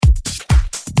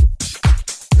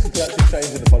We're actually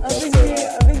changing the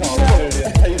podcast.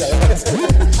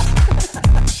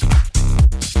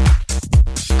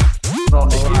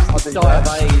 Die of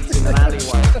AIDS in an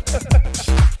alleyway.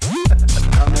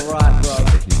 I'm alright, bro.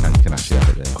 You can actually have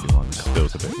it there if you want. It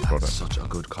feels a bit of product. Such a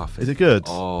good coffee. Is it good?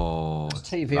 Oh,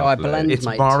 TVI blend, it's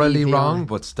mate. morally TVI. wrong,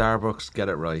 but Starbucks get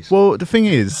it right. Well, the thing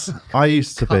is, I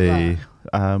used to be.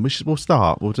 We'll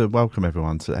start. We'll welcome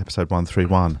everyone to episode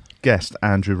 131. Guest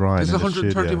Andrew Ryan. This is in the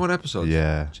 131 studio. episodes.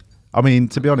 Yeah. I mean,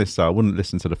 to be honest, though, I wouldn't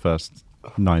listen to the first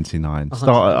 99.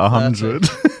 Start at 100.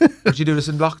 Did you do this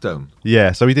in lockdown?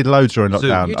 Yeah, so we did loads during Zoom.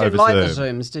 lockdown You over didn't like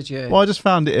Zoom. the Zooms, did you? Well, I just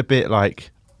found it a bit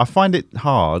like I find it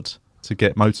hard to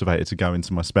get motivated to go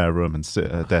into my spare room and sit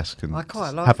at a desk and I quite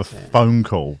have a liked it. phone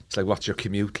call. It's like, what's your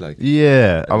commute like?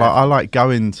 Yeah, I like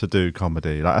going to do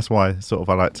comedy. Like that's why sort of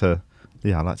I like to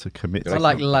commit. I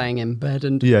like laying in bed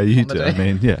and Yeah, you do. comedy. I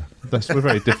mean, yeah, we're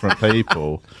very different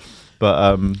people.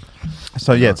 But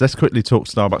so yeah, let's quickly talk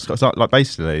Starbucks. So, like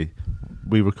basically,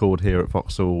 we record here at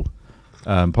Vauxhall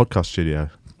podcast studio.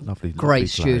 Lovely, Great lovely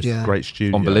place. studio. Great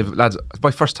studio. Unbelievable. Lads, it's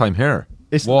my first time here.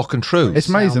 It's- walking through. It's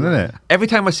amazing, isn't it? Every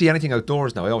time I see anything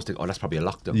outdoors now, I always think, oh, that's probably a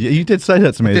lockdown. Yeah, you did say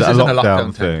that to me. This Is that isn't a a lockdown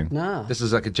lockdown thing. thing? No. This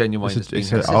is like a genuine. It's being a,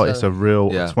 here. it's a real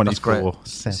Yeah, that's great. 24/7.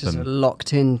 This is a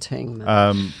locked-in thing,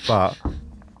 man.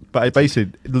 But it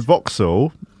basically, the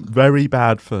Vauxhall, very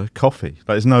bad for coffee. Like,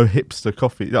 there's no hipster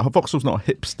coffee. Vauxhall's not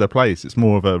a hipster place. It's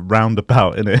more of a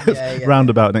roundabout, isn't it? Yeah, yeah.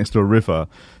 Roundabout next to a river.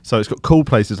 So it's got cool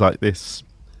places like this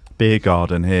beer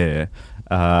garden here.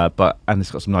 And it's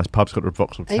got some nice pubs. It's got the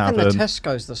Vauxhall Even Tavern. the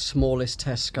Tesco's the smallest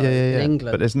Tesco in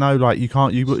England. But there's no like you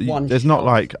can't one there's not shop.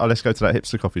 like let's go to that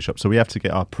hipster coffee shop. So we have to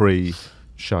get our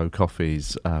pre-show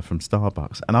coffees from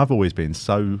Starbucks. And I've always been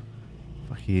so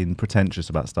fucking pretentious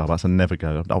about Starbucks. I never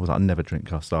go. I never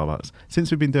drink our Starbucks.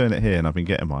 Since we've been doing it here and I've been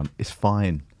getting one, it's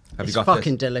fine. Have It's you got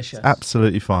fucking this? delicious.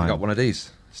 Absolutely I fine. got one of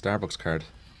these Starbucks card.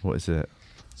 What is it?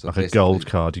 So Like a basically- gold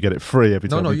card. You get it free every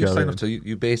time No, you you go sign in. up to.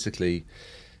 You basically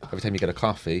every time you get a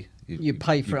coffee, You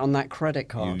pay for it on that credit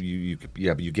card. but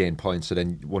you gain points. So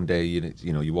then one day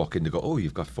you walk in to go, oh,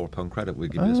 you've got £4 credit. We'll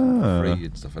give you this one for free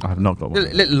and stuff. Like I've that. not got one.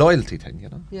 Little loyalty thing, you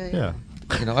know. Yeah. Yeah.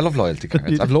 I love loyalty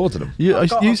cards. I've loads of them. You I've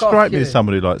got a strike me few. as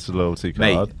somebody who likes a loyalty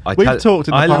Mate, card. I We've tell- talked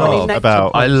in the I past love-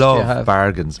 about. I do you love have?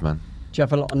 bargains, man. Do you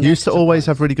have a lot of You used to Nectar always bars?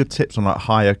 have really good tips on like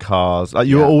hire cars. Like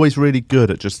you were Yeah. always really good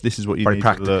at just this is what you Very need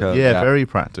practical, to look. yeah. Very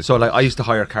practical. So like I used to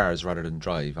hire cars rather than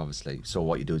drive, obviously. So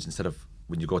what you do is instead of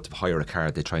when you go to hire a car,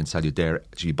 they try and sell you there.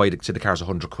 So you buy say the car's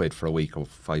 £100 for a week or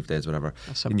 5 days, whatever.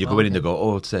 That's a And you go in and they bargain.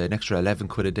 go, oh, it's an extra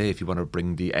 £11 a day if you want to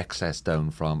bring the excess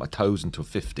down from 1,000 to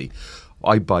 50.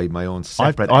 I buy my own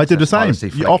separate. I did the excess same. policy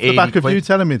for like Off the back 80 of you quid.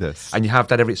 telling me this. And you have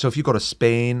that every. So if you go to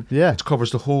Spain, Yeah. it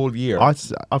covers the whole year.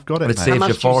 I've got it. But it mate. saves you a much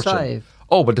do you fortune. save?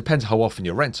 Oh, but it depends how often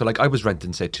you rent. So, like, I was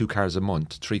renting, say, 2 cars a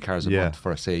month, 3 cars a Yeah. month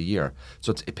for, say, a year.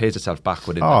 So it pays itself back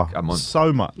within Oh, like, a month.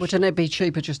 so much. Wouldn't it be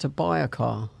cheaper just to buy a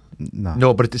car? No.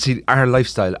 No, but see, our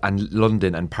lifestyle and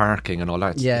London and parking and all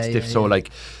that, Yeah, it's yeah, diff. So, yeah. like,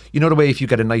 you know the way if you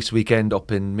get a nice weekend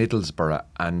up in Middlesbrough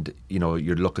and,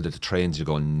 you're looking at the trains, you're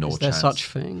going, no Is there chance. such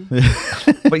thing?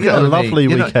 But you A know what I mean? lovely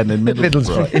You know- weekend in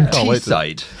Middlesbrough. in Can't wait to-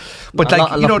 Teesside. But I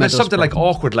like, love there's something Middlesbrough. like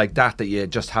awkward like that you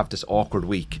just have this awkward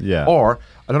week. Yeah. Or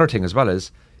another thing as well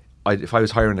is, if I was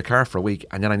hiring a car for a week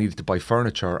and then I needed to buy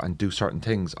furniture and do certain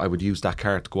things, I would use that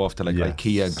car to go off to like Yes.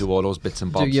 IKEA and do all those bits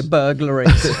and bobs. Do your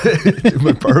burglaries?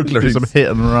 my Do burglaries. some hit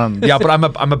and run. Yeah, but I'm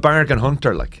a bargain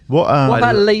hunter. Like, What? What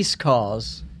about lease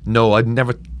cars? no, I'd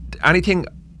never anything.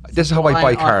 This is how I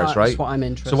buy cars, right? That's what I'm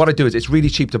interested So what I do is it's really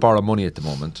cheap to borrow money at the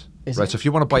moment, Is right? it? So if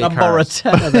you want to buy Can I borrow a cars,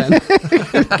 tenner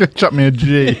then? Chuck me a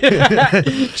G.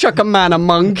 Chuck a man a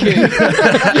monkey.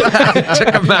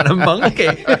 check a man a monkey.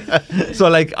 So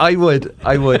like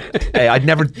I'd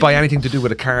never buy anything to do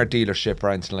with a car dealership or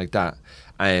anything like that.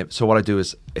 So what I do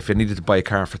is if I needed to buy a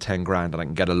car for 10 grand and I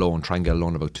can get a loan, try and get a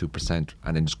loan about 2%,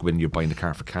 and then just go in and you're buying the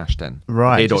car for cash. Then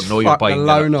Right. They don't Just know you're fuck the buying.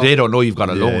 loan off. They don't know you've got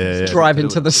a loan. yeah, yeah. Drive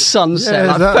into the sunset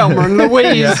Yeah, like that- Thelma and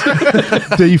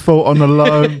Louise. Default on the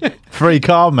loan. Free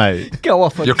car, mate. Go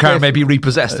off a Your car cliff. may be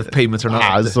repossessed if payments are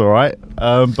not. That's all right.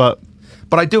 But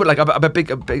But I do it like I'm a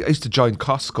big. I used to join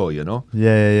Costco, you know.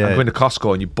 yeah. And go into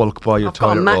Costco and you bulk buy your I've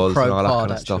got a toilet rolls macro and all that card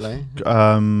kind of stuff.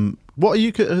 actually. What are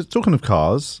you talking of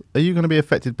cars? Are you going to be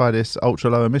affected by this ultra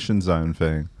low emission zone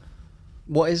thing?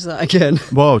 What is that again?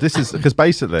 Well, this is because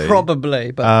basically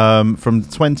Probably, but from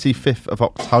 25th of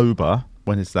October.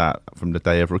 When is that? From the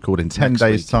day of recording, 10 Next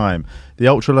days week. time. The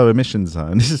ultra low emission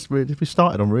zone. This is really. We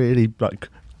started on really like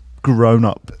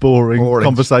grown-up, boring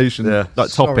conversation, Yeah.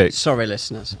 like topic. Sorry,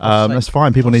 listeners. That's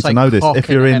fine. People I'll need to say know this. cock If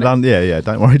in you're a in minute. London, yeah,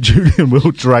 don't worry. Julian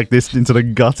will drag this into the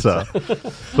gutter.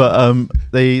 But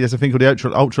there's a thing called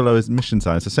the ultra low emission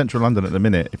zone. So central London at the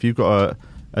minute, if you've got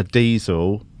a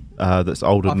diesel that's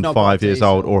older I've than not got 5 a years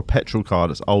old, diesel. or a petrol car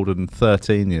that's older than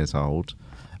 13 years old,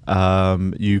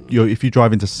 if you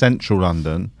drive into central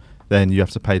London, then you have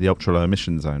to pay the ultra low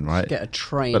emission zone, right? Get a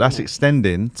train. But that's innit?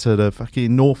 extending to the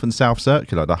fucking north and south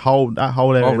circular, that whole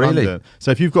area. Oh, of really? London.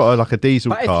 So if you've got like a diesel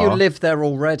But car, if you live there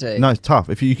already, no, it's tough.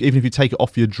 Even if you take it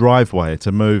off your driveway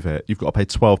to move it, you've got to pay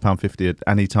 £12.50 at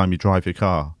any time you drive your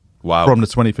car. Wow. From the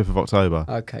 25th of October.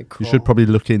 Okay, cool. You should probably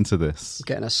look into this.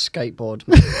 Getting a skateboard.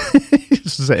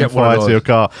 Setting Get one fire of to your those.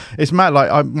 car. It's mad. Like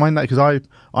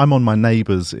I'm on my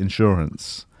neighbour's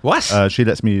insurance. What? She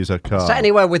lets me use her car. Is that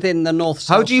anywhere within the north?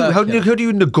 How do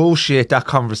you negotiate that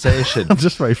conversation? I'm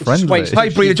just very friendly. Wait, Hi,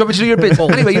 Bria, do you want me to do your bit?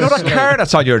 Balls. Anyway, you know that car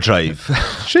that's on your drive?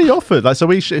 She offered. Like, so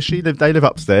they live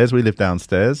upstairs. We live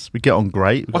downstairs. We get on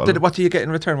great. We've got What do you get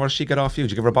in return? What does she get off you? Do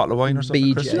you give her a bottle of wine or something?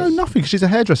 BJ. Chrissy? No, nothing. She's a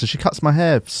hairdresser. She cuts my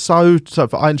hair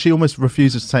and she almost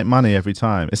refuses to take money every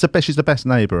time. She's the best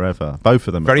neighbour ever. Both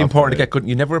of them. Very are important to lovely. get good.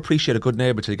 You never appreciate a good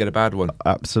neighbour till you get a bad one.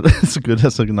 Absolutely,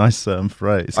 that's a nice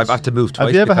phrase. I've had to move twice.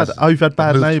 Have you ever had? because Oh, you've had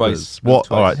bad Moved neighbours. twice. Moved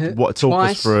All right. twice. What? Talk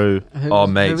Twice? us through. Oh,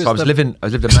 mate. So I was living in I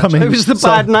Manchester. mean, Who was the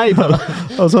bad neighbour?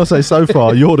 I was going to say, so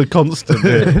far you're the constant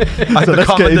here. So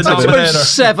let's get into common this. denominator.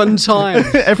 7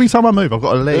 times. Every time I move, I've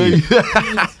got to leave.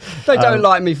 They don't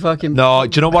like me fucking. No,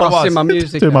 do you know what it busting was? my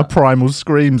music. Doing my out. primal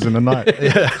screams in the night.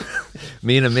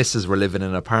 Me and a missus were living in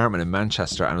an apartment in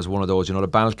Manchester, and it was one of those, the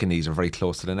balconies are very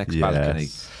close to the next Yes. balcony.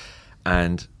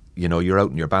 And, you're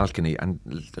out in your balcony, and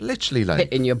literally like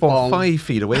Hitting your bong. 5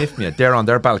 feet away from you, they're on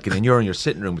their balcony, and you're in your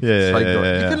sitting room with the Yeah, slide yeah, door.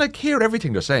 yeah, You yeah. can hear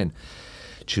everything they're saying.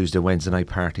 Tuesday, Wednesday night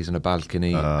parties on a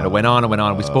balcony. and it went on and went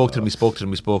on. We spoke to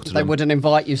them. They wouldn't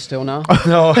invite you still now.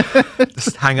 No,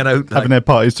 just hanging out. Having their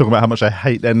parties, talking about how much they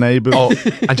hate their neighbours. Oh,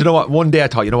 and you know what? One day I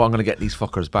thought, I'm going to get these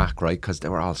fuckers back, right? Because they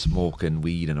were all smoking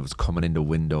weed and it was coming in the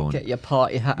window. And Get your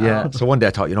party hat yeah. out. So one day I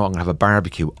thought, I'm going to have a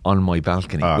barbecue on my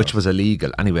balcony, Oh. which was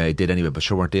illegal. Anyway, I did anyway, but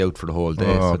sure weren't they out for the whole day,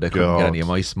 Oh, so they couldn't God. get any of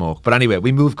my smoke. But anyway,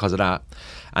 we moved because of that.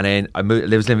 And then I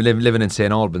was living in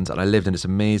St. Albans, and I lived in this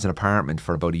amazing apartment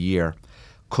for about a year.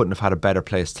 Couldn't have had a better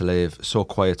place to live. So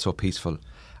quiet, so peaceful.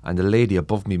 And the lady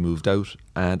above me moved out,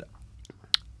 and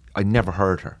I never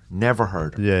heard her. Never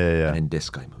heard her. Yeah. And then this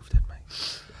guy moved in,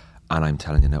 mate. And I'm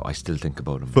telling you now, I still think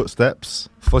about him. Footsteps.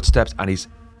 Footsteps, and he's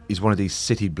one of these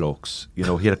city blokes. He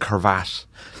had a cravat,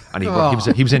 and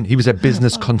he was a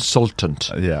business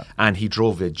consultant. Yeah. And he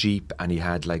drove a jeep, and he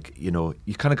had you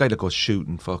kind of guy that goes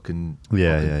shooting fucking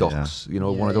ducks.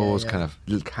 One of those kind of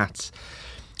little cats.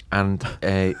 And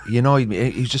he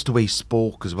was just the way he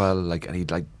spoke as well. And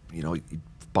he'd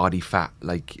body fat,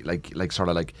 sort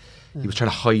of he was trying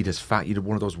to hide his fat. He had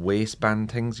one of those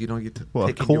waistband things, What,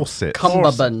 a corset?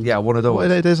 Cummerbund. Yeah, one of those.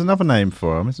 Well, there's another name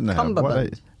for them, isn't there?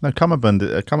 Cummerbund. No, cummerbund.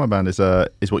 A cummerbund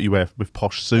is what you wear with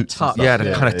posh suits. and tux. stuff. Yeah,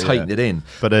 to kind of tighten it in.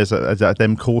 But there's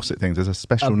them corset things. There's a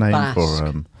special A name basque. for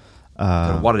them. I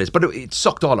don't know what it is, but it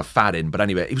sucked all the fat in. But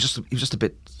anyway, he was just a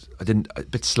bit. a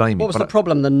bit slimy. What was but the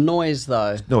problem? The noise,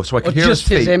 though? No, so I could Or hear just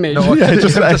his his feet. image. No, Yeah,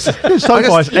 it's so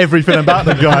far it's everything about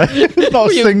the guy. Not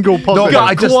a single positive.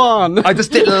 No, Go on. I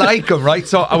just didn't like him, right?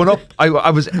 So I went up. I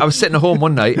was sitting at home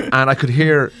one night and I could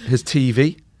hear his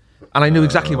TV, and I knew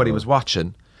exactly what he was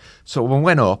watching. So when I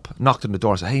went up, knocked on the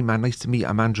door, I said, "Hey man, nice to meet you.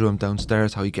 I'm Andrew. I'm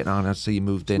downstairs. How you getting on? I see you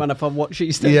moved in." Man, if I watch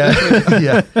you step Yeah,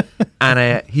 yeah.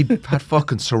 And he had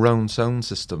fucking surround sound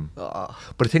system. But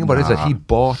the thing about it is that he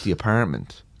bought the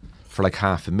apartment for like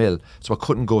 $500,000, so I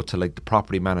couldn't go to like the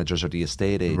property managers or the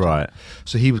estate agent. Right.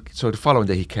 So the following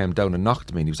day he came down and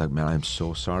knocked me, and he was like, "Man, I'm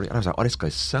so sorry." And I was like, "Oh, this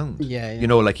guy's sound." Yeah, yeah. You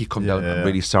know, like he come down. Yeah, "I'm yeah.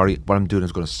 really sorry. What I'm doing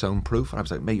is going to soundproof." And I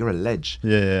was like, "Mate, you're a ledge."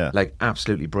 Yeah. Like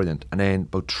absolutely brilliant. And then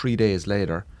about 3 days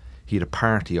later, he had a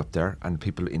party up there and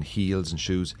people in heels and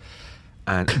shoes.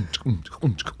 And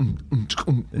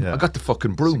Yeah. I got the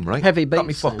fucking broom, right? Heavy Got me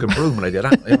beats, then. fucking broom and I did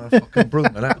that. Yeah, fucking broom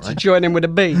and that, right? Join in with a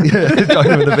beat.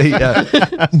 Join with the beat, yeah.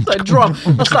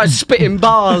 I started spitting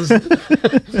bars.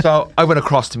 So I went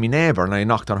across to my neighbour and I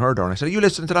knocked on her door and I said, "Are you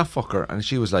listening to that fucker?" And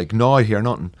she was like, "No, I hear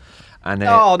nothing." And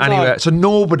Oh, no. anyway, so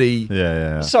nobody.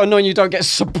 Yeah. So annoying you don't get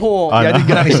support. I Yeah, I didn't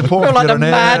get any support. I feel like from the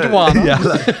her, mad no. one. Yeah,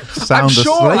 like, Sound I'm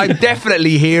sure asleep. I'm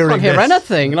definitely hearing I can't hear this.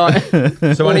 anything.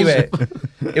 Like, So anyway,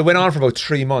 it went on for about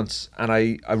 3 months, and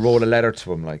I wrote a letter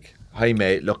to him like, "Hi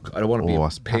mate, look, I don't want to be Oh, in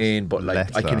that's pain, but like I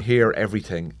letter. can hear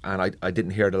everything, and I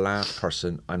didn't hear the last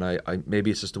person, and I maybe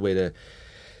it's just the way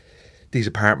these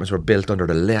apartments were built under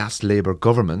the last Labour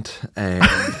government,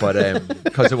 but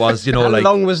because it was, How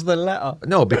long was the letter?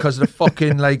 no, because of the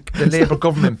fucking the Labour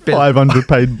government built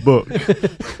 500-page book.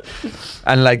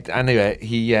 and anyway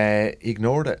he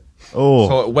ignored it. Oh,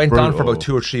 So it went on for brutal. about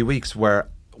 2 or 3 weeks where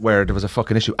there was a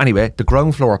fucking issue. Anyway, the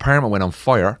ground floor apartment went on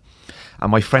fire,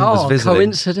 and my friend was visiting.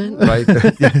 Coincidence. Right,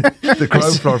 the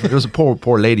ground floor. There was a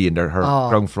poor lady in there. Her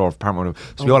ground floor apartment.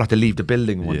 So we all had to leave the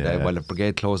building one day while the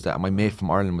brigade closed it. And my mate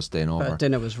from Ireland was staying over.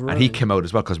 dinner was and he ruined. came out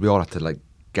as well because we all had to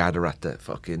gather at the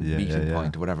fucking Yeah, meeting yeah,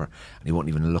 point or whatever. And he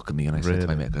wouldn't even look at me. And I said to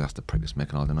my Really? mate, because that's the prick that's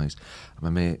making all the noise. And my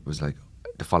mate was like,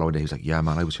 the following day, he was like, "Yeah,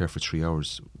 man, I was here for 3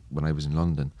 hours when I was in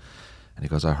London." And he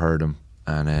goes, "I heard him,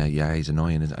 and yeah, he's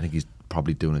annoying. I think he's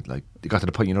probably doing it it got to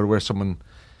the point, where someone."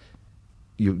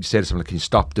 You say to someone, "Can you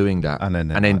stop doing that?" And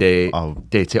then they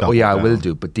say, "Oh yeah, I will down.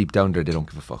 do," but deep down there, they don't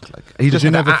give a fuck. He Did you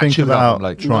had never the think attitude of about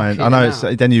him, trying? I knocking know. him It's,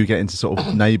 out. then you get into sort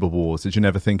of neighbour wars. Did you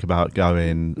never think about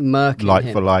going Murking like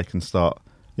him. for like and start,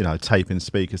 taping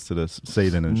speakers to the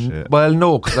ceiling and shit? Well,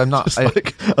 no, because I'm not. Just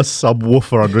like a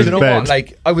subwoofer under his You know bed. what?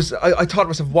 I thought to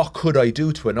myself, what could I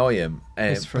do to annoy him?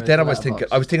 Just for But then I his was thinking,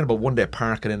 letterbox. about one day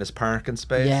parking in his parking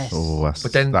space. Yes. Oh,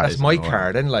 But then that that's is my annoying.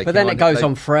 car. Then But then it goes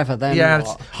on forever. Then Yeah,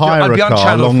 what? Hire I'd be a on car,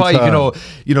 Channel long 5,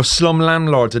 term. slum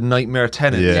landlords and nightmare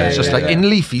tenants. Yeah, It's just yeah, in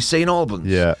Leafy, St Albans.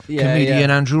 Yeah. Yeah, Comedian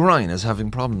yeah. Andrew Ryan is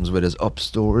having problems with his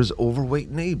upstairs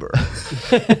overweight neighbour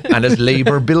and his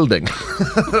Labour building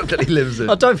that he lives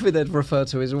in. I don't think they'd refer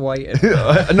to his weight. No,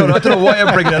 I don't know why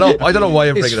I'm bringing it up. I don't know why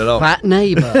I'm His bringing it up. fat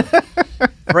neighbour.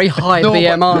 Very high No, but-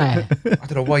 BMI. I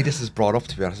don't know why this is brought up,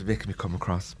 to be honest. It's making me come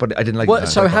across. But I didn't like What- that.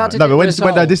 so how did No, it but when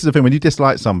resolve? this is the thing. When you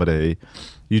dislike somebody,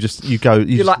 you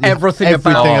like everything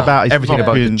about his everything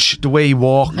about fucking- the way he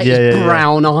walked. His yeah.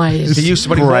 brown eyes. He used to,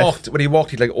 when breath. he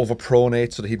walked, he'd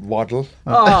overpronate so that he'd waddle.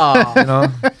 Oh, You know,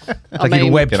 like he'd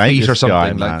mean- web Fucking hate feet or this guy,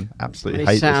 something. man. Absolutely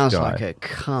he hate sounds this guy. like a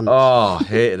cunt. Oh,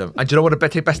 hated him. And do you know what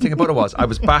the best thing about it was? I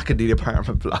was back in the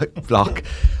apartment block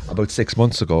about 6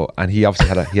 months ago, and he obviously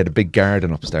had a big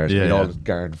garden upstairs. Yeah, He had all yeah. his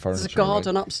garden furniture. There's a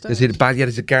garden right? upstairs?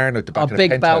 There's a garden out the back. A of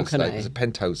big penthouse, balcony. There's a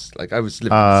penthouse. I was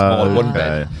living in a small one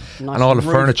bed, Nice and all the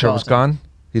roof furniture was garden. gone.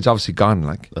 He's obviously gone.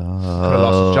 Could have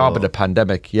lost his job in the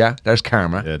pandemic. Yeah, there's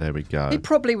karma. Yeah, there we go. He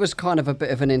probably was kind of a bit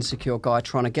of an insecure guy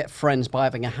trying to get friends by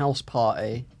having a house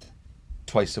party.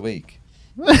 Twice a week.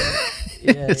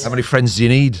 Yeah. How many friends do you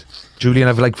need? Julian,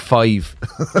 I have 5.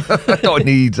 I don't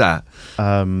need that.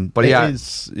 But it yeah,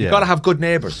 is- you got to have good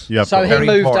neighbours. You have So got- he Very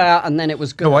moved important. out and then it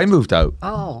was good. No, I moved out.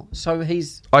 Oh, so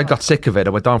he's. I got sick of it. I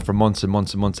went on for months and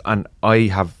months and months, and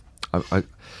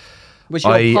Was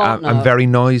your partner? I'm very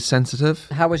noise sensitive.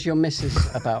 How was your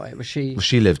missus about it? Was she?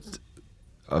 She lived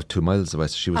 2 miles away,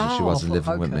 so she Oh, wasn't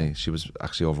living with okay. me. She was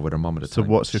actually over with her mum at the So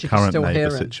time. what's your She can current still hear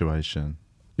neighbour him. situation?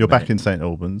 You're back in St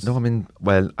Albans. No,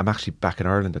 I'm actually back in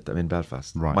Ireland. I'm in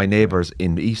Belfast. Right. My neighbours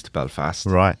in East Belfast,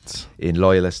 Right. in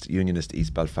Loyalist, Unionist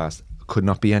East Belfast, could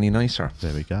not be any nicer.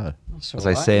 There we go. That's As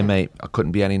all I right, say, yeah. mate, I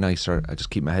couldn't be any nicer. I just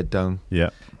keep my head down. Yeah.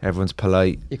 Everyone's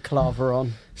polite, Your claver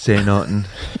on. say nothing.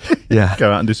 Yeah.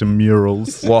 Go out and do some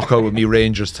murals. Walk out with me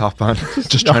Rangers top on,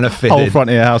 just trying to fit Whole in. front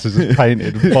of your house is just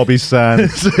painted with Bobby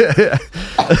Sands.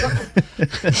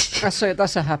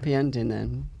 That's a happy ending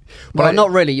then. But Well, I-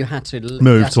 not really. You had to Move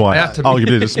you had to- twice. I had to-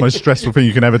 Arguably the most stressful thing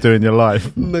you can ever do in your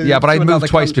life. Move Yeah, but to I moved another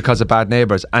twice country. because of bad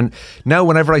neighbours. And now,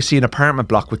 whenever I see an apartment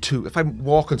block with if I'm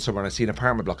walking somewhere and I see an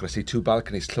apartment block and I see 2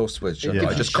 balconies close to each other, Yeah.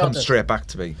 it just comes Shudder. straight back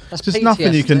to me. That's There's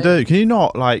nothing you can PTSD. do. Can you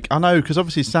not, I know, because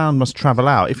obviously sound must travel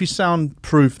out. If you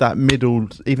soundproof that middle,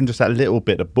 even just that little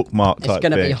bit of bookmark It's type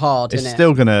gonna be thing, hard, it's innit?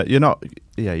 still going to, you're not,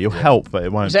 you'll help, but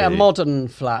it won't Is it a be. modern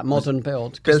flat, modern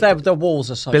build? Because the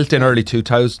walls are so Built in thick. early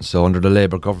 2000s, so under the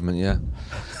Labour government, yeah.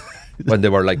 When they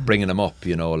were bringing them up,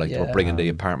 they were Yeah. bringing the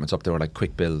apartments up. They were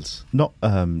quick builds. Not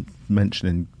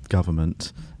mentioning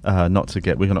government, not to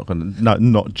get, we're not going to, no,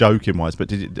 not joking wise, but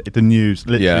the news,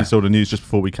 literally Yeah. saw the news just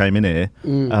before we came in here.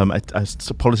 Mm.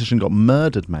 A politician got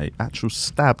murdered, mate. Actual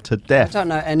stabbed to I death. don't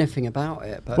know anything about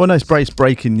it, but Well, no, it's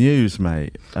breaking news,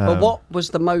 mate. but what was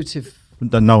the motive?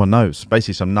 No one knows.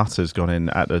 Basically, some nutter's gone in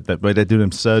where they do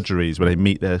them surgeries where they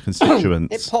meet their It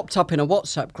constituents. popped up in a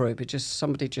WhatsApp group.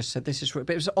 Somebody just said this is, but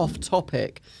it was off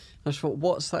topic. I just thought,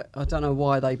 what's that? I don't know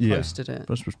why they posted it.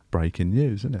 That's just breaking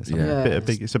news, isn't it? Yeah.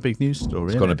 It's a big news story. It's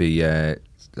isn't going to it?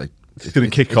 be It's gonna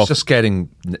kick off. It's just getting.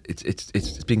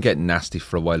 It's been getting nasty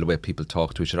for a while. The way people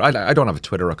talk to each other. I don't have a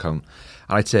Twitter account,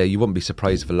 and I'd say you wouldn't be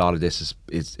surprised if a lot of this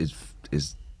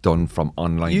is done from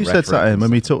online. You rhetoric said something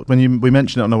and when stuff. we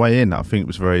mentioned it on the way in. I think it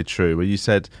was very true. Where you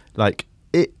said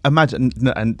imagine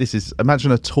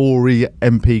a Tory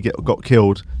MP got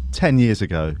killed 10 years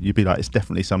ago. You'd be like, it's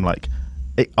definitely some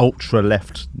ultra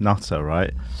left nutter,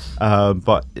 right?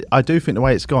 But I do think the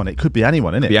way it's gone, it could be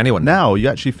anyone, innit? Be anyone. Now you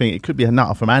actually think it could be a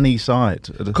nutter from any side.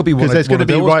 Could be one because of- there's going one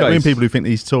to of be those right-wing guys. people who think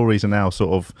these Tories are now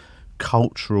sort of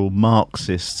cultural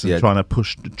Marxists and trying to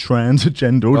push the trans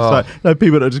agenda. All this, like,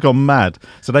 people that have just gone mad.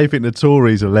 So they think the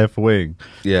Tories are left-wing.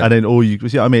 Yeah. And then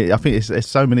I mean, I think it's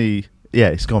so many. Yeah,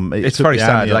 it's gone. It's took very the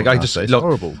sad. Andy Like on I us. just It's look,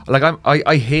 horrible. like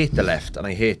I hate the left and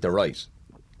I hate the right.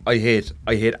 I hate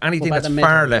anything What that's about the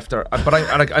far middle?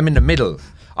 left I'm in the middle.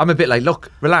 I'm a bit like,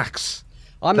 look, relax.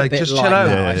 I'm a like, bit just like chill out.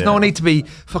 that. Yeah, There's yeah. no need to be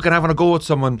fucking having a go at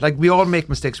someone. Like, we all make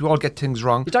mistakes. We all get things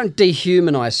wrong. You don't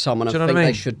dehumanise someone and Do you know think what I they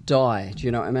mean? should die. Do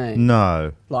you know what I mean?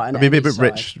 No. Like an I'd be a bit any side.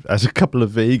 rich as a couple of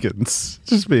vegans,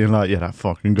 just being like, yeah, that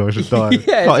fucking guy should die.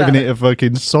 Yeah, Can't even exactly. eat a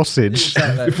fucking sausage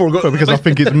Exactly. because I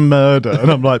think it's murder.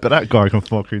 And I'm like, but that guy can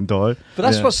fucking die. But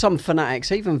that's Yeah. what some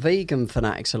fanatics, even vegan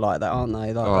fanatics, are like that, aren't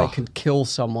they? Like they can kill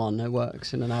someone who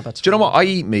works in an abattoir. Do you know what? I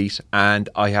eat meat and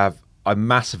I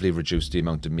massively reduced the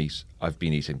amount of meat I've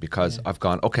been eating because I've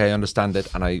gone, okay, I understand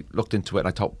it. And I looked into it and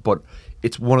I thought, but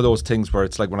it's one of those things where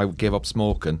it's like when I gave up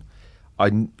smoking,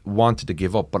 wanted to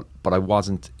give up, but I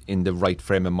wasn't in the right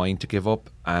frame of mind to give up.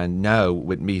 And now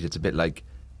with meat, it's a bit like,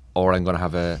 or I'm going to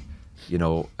have a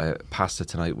pasta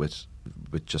tonight with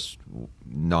just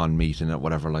non-meat in it,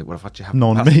 whatever. Like, what you have?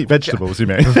 Non-meat vegetables, you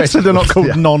mean? So they're not called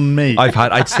Yeah. non-meat. I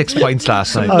had 6 pints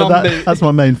last night. Oh, that's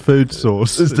my main food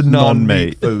source. It's the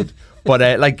non-meat food.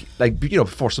 But like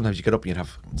before, sometimes you get up and you'd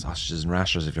have sausages and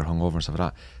rashers if you're hungover and stuff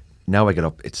like that. Now I get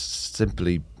up, it's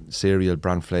simply cereal,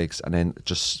 bran flakes, and then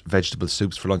just vegetable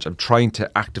soups for lunch. I'm trying to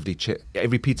actively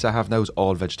every pizza I have now is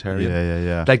all vegetarian.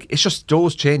 Yeah. Like, it's just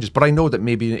those changes. But I know that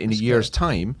maybe in a year's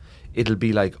time, it'll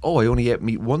be like, oh, I only ate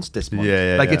meat once this month.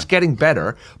 It's getting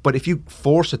better. But if you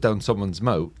force it down someone's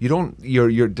mouth,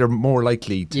 they're more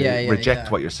likely to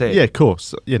reject what you're saying. Yeah, of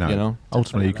course. You know, You know?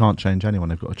 ultimately you can't change anyone.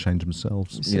 They've got to change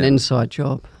themselves. It's an inside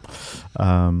job.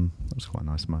 That was quite a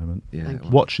nice moment. Yeah.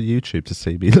 Watch YouTube to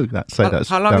see me look that. Say that.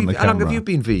 How long have you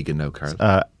been vegan now,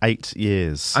 Carl? 8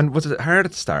 years. And was it hard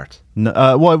at the start?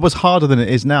 No, well, it was harder than it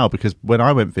is now because when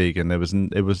I went vegan,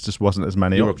 it just wasn't as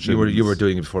many options. You were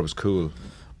doing it before it was cool.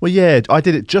 Well, yeah, I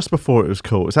did it just before it was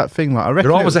cool. It's that thing like I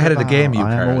reckon You're it always was ahead of the about- game, you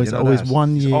I am Carl, always you know always that?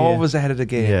 1 year. Always ahead of the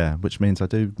game. Yeah, which means I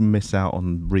do miss out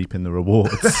on reaping the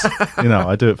rewards.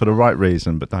 I do it for the right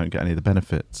reason, but don't get any of the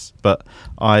benefits. But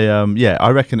I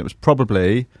reckon it was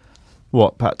probably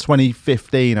about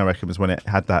 2015. I reckon was when it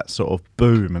had that sort of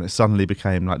boom, and it suddenly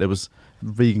became like there was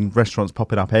vegan restaurants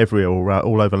popping up everywhere,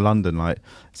 all over London. Like,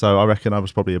 so I reckon I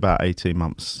was probably about 18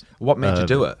 months. What made you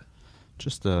do it?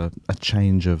 Just a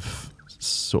change of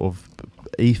sort of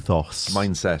ethos,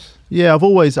 Mindset. Yeah,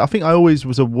 I think I always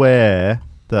was aware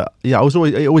that. Yeah,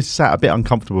 it always sat a bit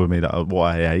uncomfortable with me that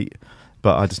what I ate,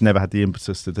 but I just never had the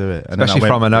impetus to do it. And Especially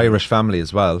then I from an Irish family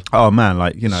as well. Oh man,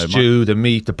 like Stew, the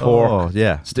meat, the pork. Oh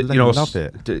yeah, St- love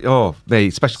it. Mate,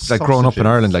 especially like growing up in Sausages.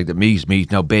 Ireland, like the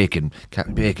meat, now bacon,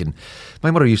 bacon.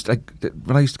 My mother used to,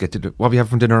 when I used to get to what we have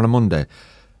for dinner on a Monday,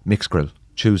 mixed grill.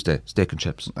 Tuesday, steak and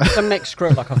chips. It's a mixed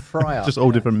grill, like a fry-up. Just all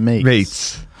different meats.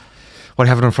 Meats. What are we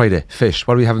having on Friday? Fish.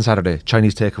 What are we having Saturday?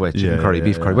 Chinese takeaway, chicken Yeah, curry, yeah,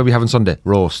 beef yeah. curry. What are we having Sunday?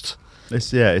 Roast.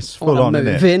 It's I full on, wanna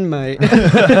isn't move it? in, mate.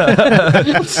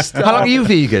 How long are you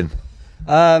vegan?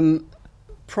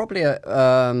 Probably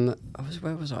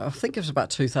where was I? I think it was about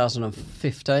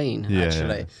 2015, Yeah,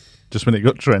 actually. yeah. Just when it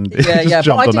got trendy. Yeah, just yeah, but jumped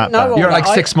I on didn't that. know band. You're like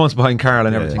I- 6 months behind Carl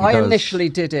and Yeah. everything. I he does. initially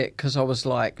did it because I was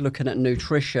like looking at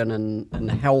nutrition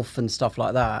and health and stuff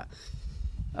like that.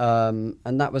 And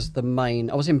that was the main.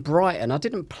 I was in Brighton. I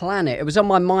didn't plan it. It was on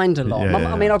my mind a lot. Yeah,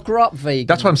 yeah. I mean, I grew up vegan.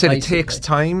 That's what I'm saying. basically. It takes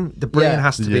time. The brain Yeah.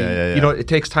 has to be. Yeah, yeah. It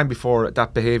takes time before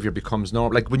that behaviour becomes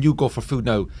normal. Like when you go for food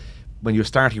now, when you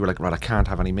start, you were like, right, I can't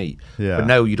have any meat. Yeah. But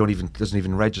now you doesn't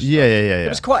even register. Yeah. It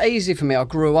was quite easy for me. I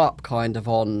grew up kind of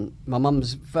on my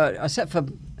mum's, except for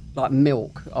like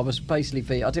milk. I was basically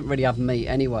vegan. I didn't really have meat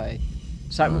anyway.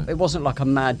 So it wasn't like a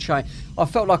mad change. I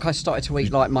felt like I started to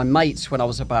eat like my mates when I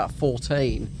was about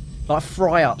 14. Like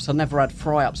fry-ups. I never had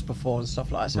fry-ups before and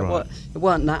stuff like that. So Right. it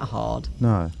weren't that hard.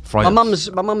 No. Fry-ups.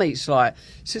 My mum eats like,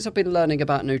 since I've been learning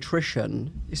about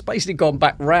nutrition, it's basically gone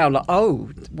back round like,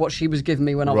 what she was giving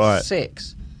me when I Right. was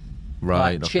 6.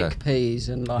 Right. Like Okay. chickpeas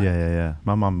and like Yeah.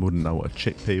 My mum wouldn't know what a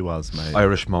chickpea was, mate.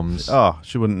 Irish mums. Oh,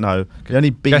 she wouldn't know. The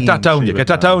only bean Get that down, she you. would Get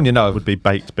that down, you know. would be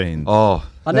baked beans. Oh.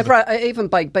 I never had, even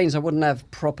baked beans. I wouldn't have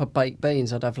proper baked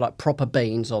beans. I'd have like proper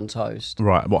beans on toast.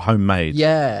 Right, what, homemade?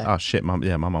 Yeah. Oh shit, my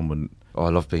mum wouldn't. Oh, I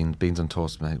love beans on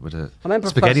toast, mate. With a I remember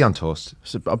spaghetti first- on toast.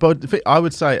 So, but I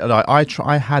would say like,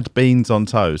 I had beans on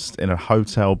toast in a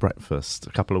hotel breakfast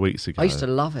a couple of weeks ago. I used to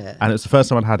love it. and it's the first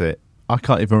time I'd had it. I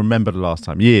can't even remember the last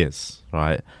time. Years,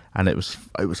 right? And it was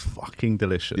fucking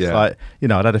delicious. Yeah. Like, you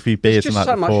know, I'd had a few beers There's and just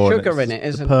that so much before. and sugar it's in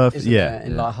it, the isn't yeah. there?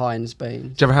 In like Heinz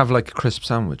beans. Do you ever have like a crisp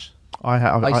sandwich? I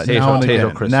have I used to- now and Potato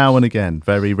again. crisps. Now and again,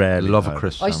 very rarely. Love a though.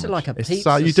 crisp I used to sandwich. like a It's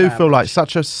pizza. you do feel like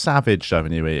sandwich. such a savage though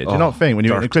when you eat it. Do you not think when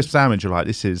you eat a dirty. crisp sandwich, you're like,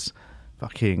 this is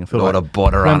fucking. I feel Load like, of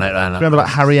butter on it and remember like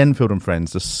Harry Enfield and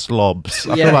Friends, the slobs.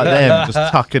 I Yeah. feel like them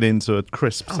just tucking into a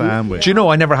crisp sandwich. Do you know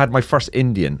I never had my first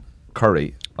Indian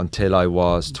curry until I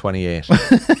was 28?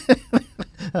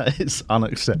 It's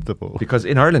unacceptable. Because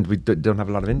in Ireland we don't have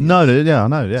a lot of Indians. No, yeah, I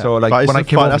know. Yeah. So, like, But it's when I the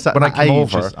came fun- over- that's that- when I that came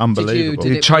age over- is unbelievable.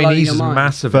 Did The it blow Chinese your is mind?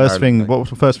 massive. First in thing, Ireland, what was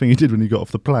the first thing you did when you got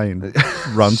off the plane?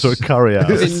 Run to a curry house.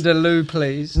 Vindaloo,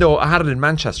 please. No, I had it in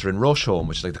Manchester in Rusholme,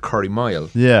 which is like the Curry Mile.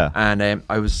 Yeah. And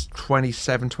I was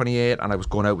 27, 28, and I was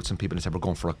going out with some people and said, we're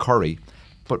going for a curry.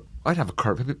 But I'd have a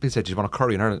curry. People said, do you want a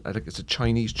curry in Ireland? I think it's a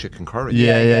Chinese chicken curry.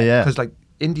 Yeah. Because like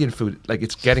Indian food, like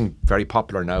it's getting very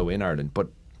popular now in Ireland. But,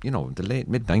 you know, the late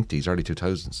mid-90s, early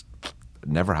 2000s,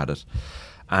 never had it.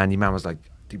 And your man was like,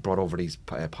 he brought over these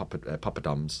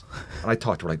poppadoms. And I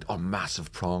thought they were like,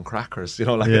 massive prawn crackers. You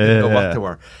know, like I didn't know what they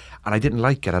were. And I didn't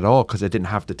like it at all because I didn't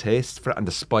have the taste for it and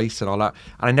the spice and all that.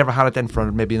 And I never had it then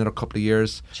for maybe another couple of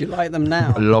years. Do you like them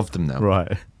now? I love them now.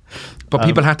 Right. But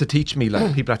people had to teach me,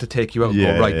 like, people had to take you out and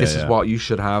Yeah, go, right, this is yeah. what you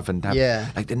should have. And have, Yeah.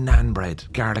 like the naan bread,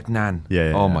 garlic naan.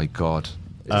 Yeah, oh yeah. my God.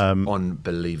 It's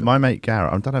unbelievable. My mate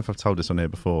Garrett, I don't know if I've told this on here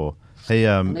before. He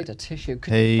I need a tissue.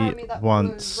 Could you he throw me that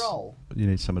once. blue roll? You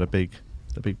need some of the big.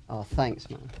 Oh, thanks,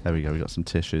 man. There we go. We got some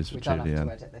tissues for We don't have to Julian.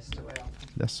 edit this, do we?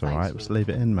 That's all Thanks, right. Just man. leave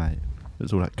it in, mate. It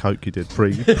was all that coke you did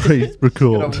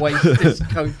pre-record. Gonna waste this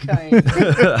cocaine.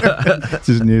 This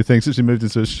is a new thing since we moved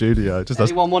into a studio. Just us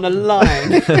Anyone want a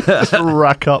line? just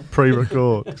rack up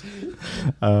pre-record.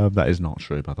 That is not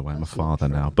true, by the way. I'm a father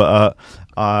now. But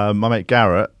my mate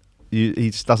Garrett, he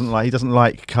just doesn't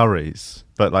like curries,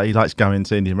 but like he likes going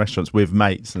to Indian restaurants with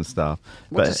mates and stuff.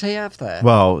 What but, does he have there?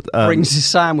 Well, Brings his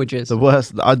sandwiches. the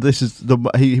worst.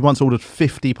 He once ordered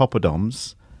 50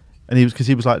 poppadoms, and he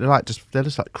was like they're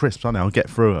just like crisps, aren't they? I'll get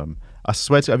through them. I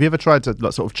swear to. Have you ever tried to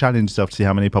like sort of challenge yourself to see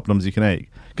how many poppadoms you can eat?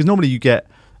 Because normally you get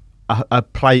a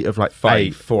plate of like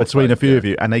Five, four, between five, a few yeah. of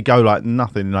you, and they go like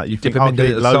nothing. Like you Dip think, them "Oh, in I the could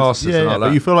eat little loads." sauces and all but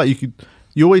that. you feel like you could.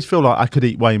 You always feel like I could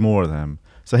eat way more of them.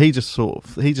 So he just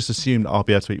assumed I'll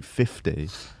be able to eat 50,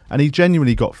 and he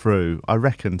genuinely got through. I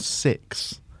reckon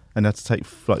 6, and had to take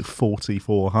like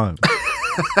 44 home.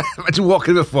 Imagine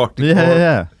walking with 44.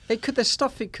 yeah. There's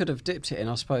stuff he could have dipped it in,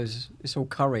 I suppose. It's all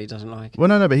curry, he doesn't like it. Well,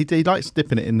 no, but he likes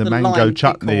dipping it in the The mango lime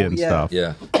chutney pickle, and yeah. stuff.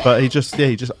 Yeah. But he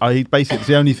basically it's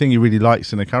the only thing he really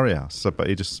likes in a curry house. So, but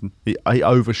he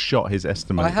overshot his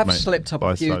estimate. I have mate, slipped up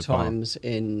by a few so far. times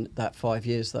in that 5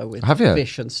 years, though, with Have you?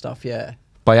 fish and stuff, yeah.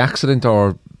 By accident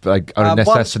or like out of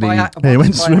Once necessity? by Yeah, he went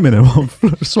once by- swimming and one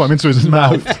swam into his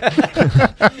mouth.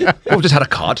 Oh, we just had a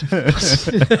cod.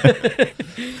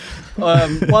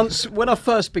 Once, when I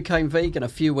first became vegan, a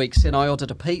few weeks in, I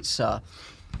ordered a pizza,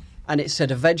 and it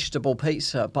said a vegetable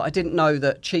pizza, but I didn't know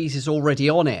that cheese is already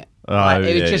on it. Oh, It was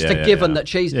yeah, just yeah, a yeah, given yeah. that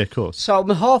cheese. Yeah, of course. So I'm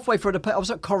halfway through I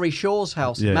was at Corrie Shaw's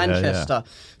house Yeah, in yeah, yeah. Manchester,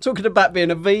 talking about being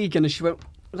a vegan, and she went,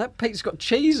 "Well, that pizza's got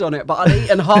cheese on it," but I'd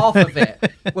eaten half of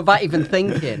it without even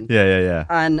thinking. Yeah.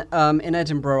 And in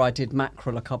Edinburgh, I did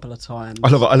mackerel a couple of times. I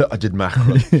love it. I did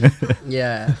mackerel.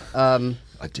 Yeah.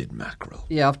 I did mackerel.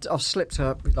 Yeah, I've slipped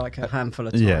up like a handful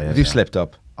of times. Yeah, Have you slipped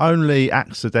up? Only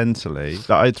accidentally.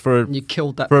 And you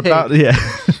killed that for pig. about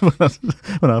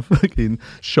when I fucking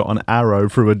shot an arrow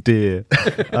through a deer.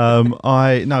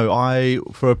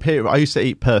 For a period I used to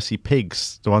eat Percy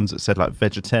pigs, the ones that said like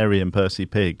vegetarian Percy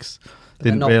pigs. They're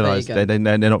Didn't not realise vegan.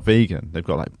 they're not vegan. They've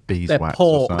got like beeswax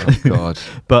or pork. something. God.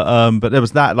 But there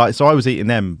was that so I was eating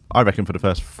them. I reckon for the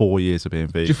first 4 years of being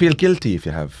vegan. Do you feel guilty if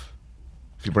you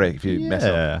mess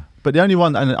up? Yeah. But the only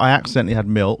one, and I accidentally had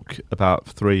milk about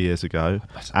 3 years ago,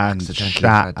 and Accidentally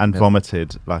shat had and milk.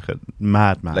 vomited like a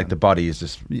madman. Like the body is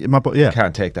just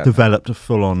can't take that. Developed a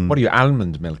full on. What are you,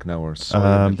 almond milk now or soy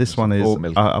milk? This one is. oat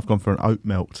milk. I've gone for an oat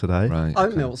milk today. Right.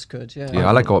 Oat milk's good, yeah. Yeah,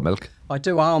 I like oat milk. I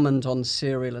do almond on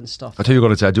cereal and stuff. I tell you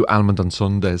what, I do almond on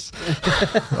Sundays.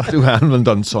 I do almond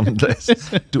on Sundays.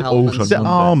 Do Almonds. oat on Is it Monday.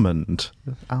 almond?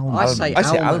 I say I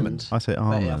say almond. almond. I say But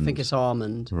almond. I think it's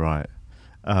almond. Right.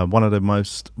 One of the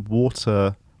most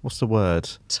water. What's the word?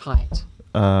 Tight.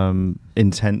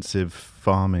 Intensive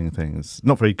farming things.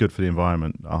 Not very good for the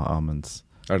environment. Almonds.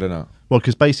 I don't know. Well,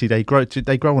 because basically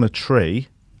they grow on a tree,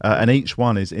 and each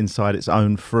one is inside its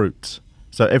own fruit.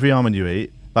 So every almond you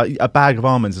eat, like a bag of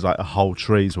almonds is like a whole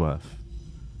tree's worth.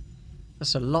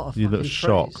 That's a lot of You fucking look trees.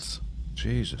 shocked.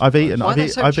 Jesus. I've eaten. Why are they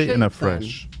so I've eaten cheap a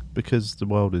fresh because the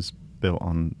world is built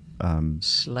on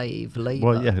Slave labour.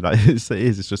 Well, yeah, like it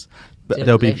is. It's just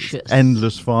there'll be Delicious.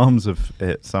 endless farms of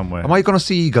it somewhere. Am I going to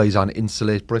see you guys on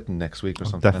Insulate Britain next week or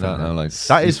something? Definitely. I don't know, like,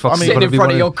 That is- I mean, Sitting in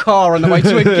front of your car on the way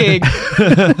to a gig.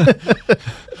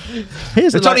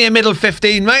 Here's It's only a middle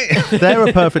 15, mate. they're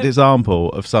a perfect example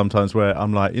of sometimes where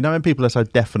I'm like, you know, when people are so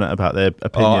definite about their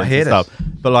opinions hate and stuff,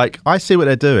 but like I see what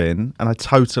they're doing and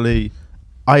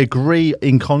I agree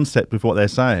in concept with what they're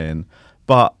saying,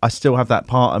 but I still have that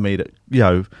part of me that, you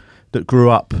know, that grew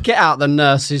up. Get out the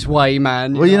nurse's way,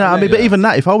 man. Well, you know what I mean? But Yeah. even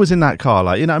that, if I was in that car,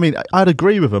 like, you know what I mean? I'd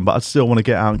agree with them, but I'd still want to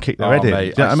get out and kick their Oh, head in.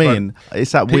 mate, Do you know I what I mean?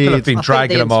 It's that People weird... have been I think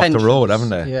dragging the them off the road,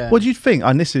 intentions, haven't they? Yeah. What do you think?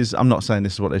 And this is, I'm not saying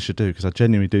this is what they should do because I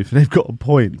genuinely do think they've got a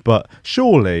point, but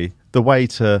surely the way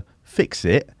to fix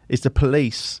it is the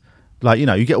police. Like, you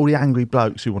know, you get all the angry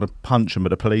blokes who want to punch them, but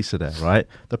the police are there, right?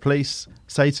 The police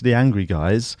say to the angry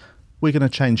guys, we're going to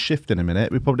change shift in a minute.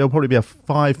 There'll probably be a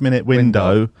 5-minute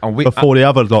window And before the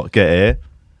other lot get here.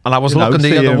 And I was You know, looking the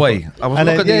see other him- way. I was and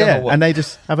looking then, the other way. and they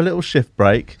just have a little shift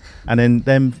break, and then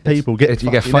them people get You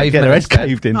get fucking- 5 get their heads minutes then.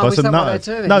 caved in Oh, by is some that what nutters.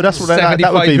 they're doing? No, that's what that would be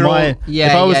my. 75-year-old. Yeah,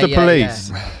 if I was yeah, the yeah,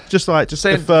 police, just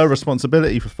saying- defer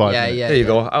responsibility for 5 Yeah, minutes. yeah. There you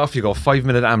go. Off you go.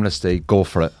 5-minute amnesty. Go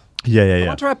for it. Yeah, yeah, I yeah.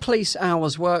 wonder how police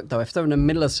hours work though. If they're in the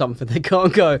middle of something, they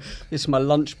can't go. It's my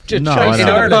lunch. Just No, I chasing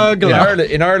know. a burglar.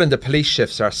 In Ireland, the police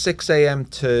shifts are 6 a.m.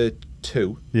 to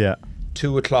 2, Yeah,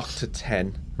 2 o'clock to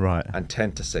 10, right, and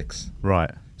 10 to 6.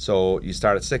 right. So you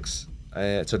start at 6.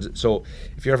 So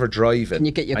if you're ever driving, Can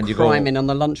you get your and crime in on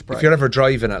the lunch break? If you're ever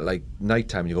driving at like night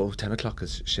time, you go, 10 o'clock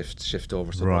is shift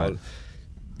over. So Right.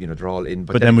 they're all in.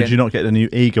 But then would again- you not get the new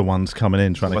eager ones coming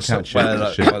in trying to Well, so- catch you?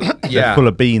 well, Shit. well, They're yeah. full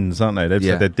of beans, aren't they? They've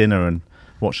Yeah. had their dinner and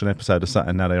watched an episode of something,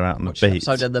 and now they're out on the beach.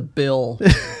 So did the bill.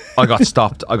 I got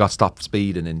stopped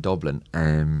speeding in Dublin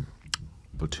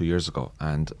about 2 years ago,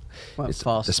 and Weren't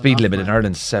fast the speed enough, limit in mate.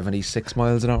 Ireland is 76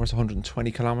 miles an hour, so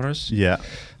 120 kilometres. Yeah,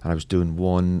 And I was doing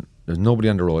one. There's nobody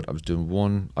on the road. I was doing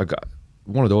one. I got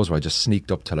one of those where I just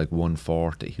sneaked up to like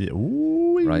 140, yeah.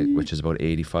 Ooh, right, which is about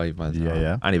 85 miles an Yeah, hour.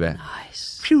 yeah. Anyway,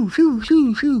 Nice. phew, phew,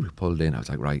 phew, phew, pulled in. I was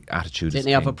like, right, attitude. Didn't is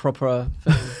he have a king. proper?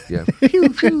 Yeah.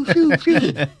 Phew, phew, phew,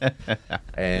 phew. So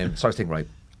I was thinking, right,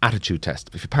 attitude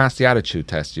test. If you pass the attitude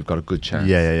test, you've got a good chance.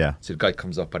 Yeah, yeah, yeah. So the guy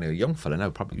comes up, and a young fella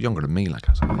now, probably younger than me. Like,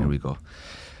 I was like, here we go.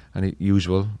 And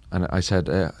usual. And I said,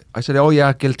 oh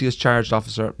yeah, guilty as charged,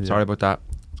 officer. Yeah. Sorry about that.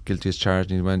 Guilty as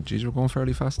charged. And he went, geez, we're going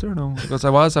fairly fast there, no? He goes, I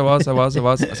was.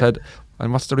 I said,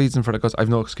 and what's the reason for that? He goes, I've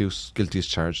no excuse. Guilty as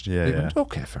charged. Yeah, He yeah. went,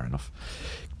 okay, fair enough.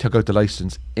 Took out the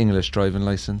licence, English driving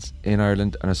licence in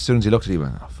Ireland. And as soon as he looked at it, he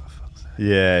went, oh, for fuck's sake.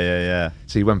 Yeah, yeah, yeah.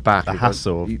 So he went back. The and he goes-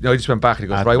 hassle. he just went back and he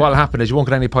goes, Admin. right, what'll happen is you won't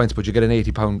get any points, but you get an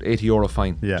 €80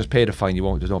 fine. Yeah. Just pay the fine, you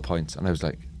won't, there's no points. And I was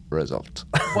like, result.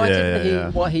 Why Yeah, didn't he? yeah.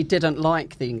 Why he didn't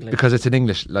like the English? Because it's an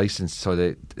English license,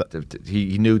 so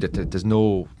he knew that there's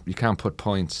no, you can't put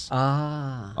points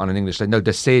Ah. on an English license. No,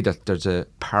 they say that there's a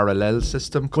parallel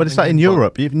system. Well, it's coming like in but-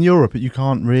 Europe. In Europe, you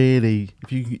can't really,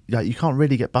 you can't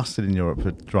really get busted in Europe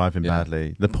for driving Yeah.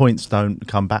 badly. The points don't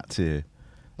come back to you.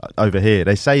 Over here,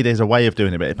 they say there's a way of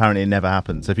doing it, but apparently it never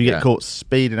happens. So if you get Yeah. caught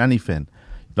speeding anything,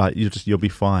 like you'll be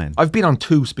fine. I've been on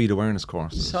 2 speed awareness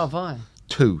courses. So have I.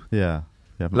 2. Yeah.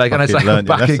 You haven't Like, and it's fucking like learned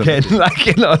your back lesson. again. Like,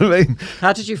 you know what I mean?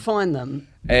 How did you find them?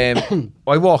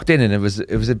 I walked in and it was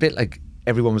a bit like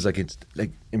everyone was like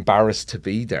embarrassed to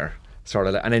be there, sort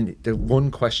of. And then the one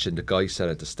question the guy said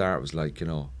at the start was like,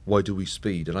 why do we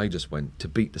speed? And I just went to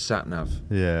beat the sat nav.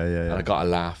 Yeah, yeah, And I yeah. got a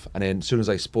laugh. And then as soon as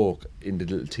I spoke in the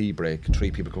little tea break,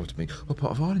 3 people come up to me. What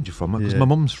part of Ireland are you from? Because Yeah. my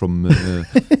mum's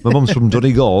from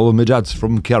Donegal and my dad's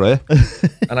from Kerry.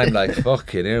 And I'm like,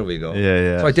 fucking, here we go. Yeah,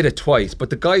 yeah. So I did it twice. But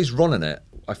the guys running it,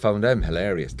 I found them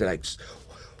hilarious. They're like,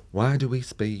 why do we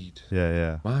speed? Yeah,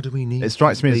 yeah. Why do we need? It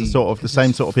strikes me as speed? the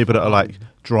same sort of people that are like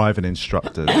driving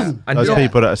instructors. And Those you know-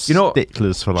 people that are you know-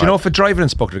 sticklers for like. Do you know if a driving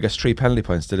instructor gets 3 penalty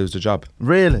points, they lose their job?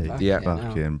 Really? Yeah.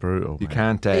 Fucking brutal. You mate.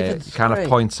 can't. Even You can't have 3?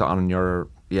 points on your.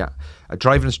 Yeah, a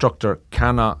driving instructor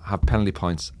cannot have penalty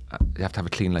points. You have to have a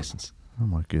clean license. Oh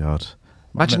my god.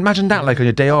 Imagine that, like on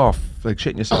your day off, like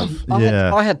shitting yourself.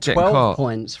 Yeah. I had Getting 12 caught.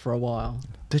 points for a while.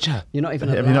 Did you? You're not even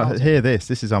Have you allowed. not hear this?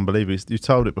 This is unbelievable. You've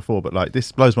told it before, but like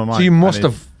this blows my mind. So you must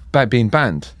And have been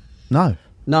banned. no.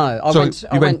 No, I So went.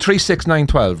 you went 3, 6, 9,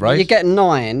 12, right? You get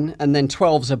 9, and then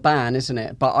 12's a ban, isn't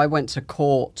it? But I went to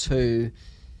court to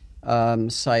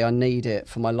say I need it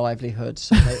for my livelihood.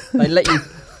 So they let you.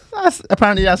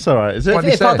 Apparently that's all right. Is it? What did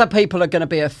he If say? other people are going to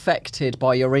be affected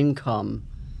by your income,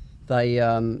 they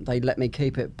let me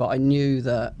keep it. But I knew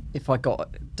that if I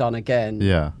got done again,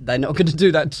 Yeah. they're not going to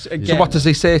do that again. So what does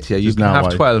he say to you? You Just can now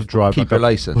have I 12, drive keep like your a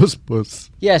license. puss.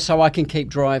 Yeah, so I can keep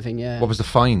driving. Yeah. What was the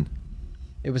fine?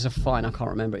 It was a fine. I can't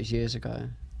remember. It was years ago.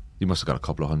 You must have got a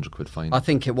couple of £100 fine. I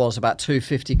think it was about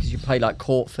 250 because you pay like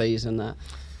court fees and that.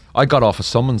 I got off a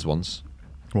summons once.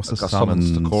 What's I the got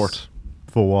summons to court.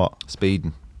 For what?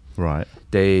 Speeding. Right.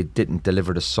 They didn't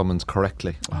deliver the summons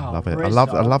correctly. I Oh, love it. I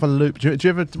Rizzo. love a loop. Do you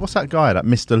ever? What's that guy? That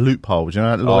Mr. Loophole. Do you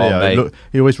know that lawyer? mate.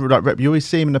 He always you always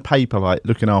see him in the paper, like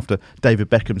looking after David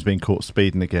Beckham's been caught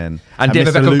speeding again. And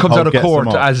David Mr. Beckham comes Loophole out of gets court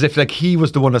them off. as if like he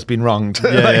was the one that's been wronged. Yeah,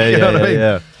 Like, yeah, you know what I mean?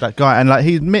 yeah. That guy, and like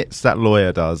he admits, that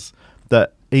lawyer does,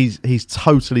 that he's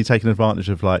totally taken advantage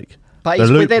of like. But the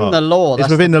it's loophole. within the law. It's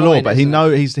That's within the the law, point, but he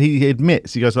isn't it? he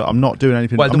admits, he goes, "Look, I'm not doing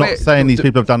anything. Well, I'm the not way- saying these the-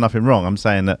 people have done nothing wrong. I'm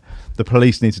saying that the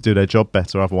police need to do their job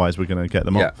better, otherwise we're going to get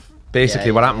them Yeah. off." Basically,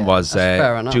 Yeah, what yeah, happened yeah. was That's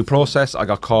fair enough. due process. I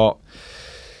got caught,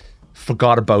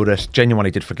 forgot about it, genuinely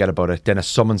did forget about it. Then a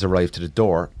summons arrived to the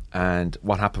door, and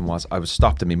what happened was I was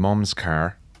stopped in my mum's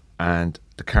car, and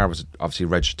the car was obviously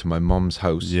registered to my mum's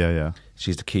house. Yeah, yeah.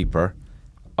 She's the keeper.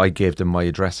 I gave them my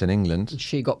address in England.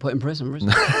 She got put in prison, Rizzo.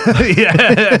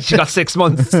 Yeah, she got 6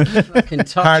 months. Fucking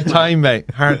touch, Hard mate. time,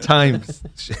 mate. Hard times.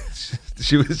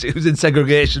 She was in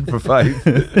segregation for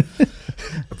 5.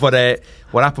 But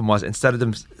what happened was, instead of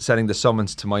them sending the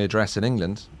summons to my address in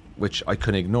England, which I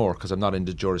couldn't ignore because I'm not in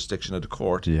the jurisdiction of the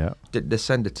court, Yeah. they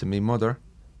send it to me mother,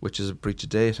 which is a breach of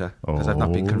data because I've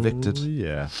not been convicted.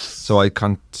 Yeah. So I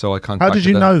contacted. How did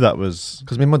you know that was?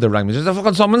 Because my mother rang me. There's a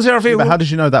fucking summons here for you. But how did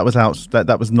you know that was out?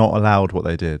 That was not allowed. What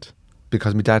they did.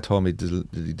 Because my dad told me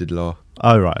he did law.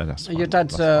 Oh right, that's fine. Your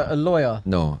dad's That's a lawyer.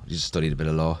 No, he just studied a bit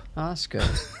of law. Oh, that's good.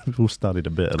 fine. We've all studied a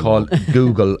bit. Of Call law.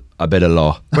 Google a bit of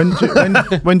law.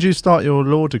 When do you start your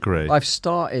law degree? I've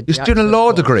started. You're the doing a access law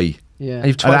course. degree. Yeah. And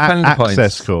you've 12 penalty access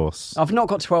points. course. I've not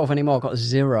got 12 anymore. I've got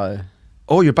 0.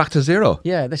 Oh, you're back to 0.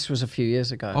 Yeah, this was a few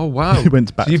years ago. Oh wow! He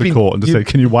went back So you've to been- court and just you- said,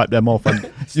 "Can you wipe them off?"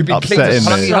 And You've been clean. upsetting How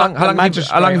long, me. how long, how long, have you,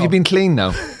 how long have you been clean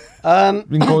now?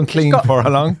 Been going clean got- for how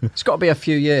long? It's got to be a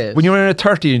few years. When you're in a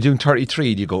 30 and you're doing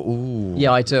 33, do you go, ooh?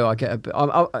 Yeah, I do. I get a bit.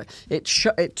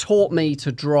 It taught me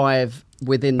to drive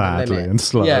within Badly the limit and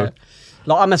slow. Yeah,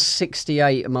 like I'm a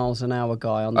 68 miles an hour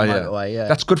guy on the Oh, yeah. motorway. Yeah,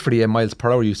 That's good for the 8 miles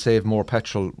per hour. You save more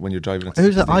petrol when you're driving at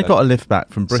Who's 60, that? I got a lift back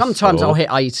from Bristol. sometimes I'll hit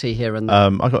 80 here and there.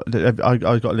 I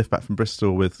got a lift back from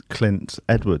Bristol with Clint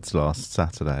Edwards last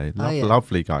Saturday. Yeah.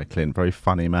 Lovely guy, Clint, very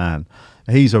funny man.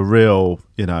 He's a real,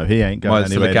 he ain't going Miles to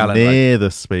the anywhere gallon, near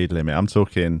the speed limit. I'm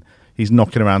talking, he's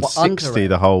knocking around What, under 60 it?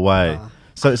 the whole way. Ah.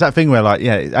 So it's that thing where, like,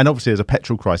 yeah, and obviously there's a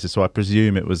petrol crisis, so I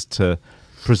presume it was to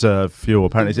preserve fuel.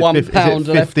 Apparently, is it, £1 is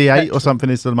it left 58 or petrol. something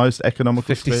is the most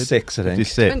economical speed? 56, I think.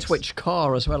 56. Depends which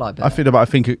car as well. I bet. I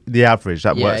think the average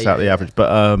that Yeah, works yeah, out the yeah. average,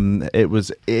 but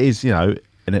it is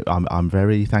and I'm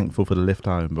very thankful for the lift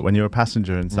home. But when you're a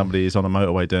passenger and somebody is on a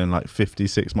motorway doing like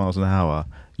 56 miles an hour,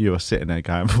 you are sitting there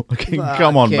going, "Fucking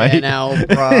come on, mate! Fucking hell,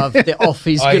 bruv. The off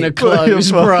is I- gonna close,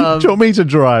 Do you bruv. want me to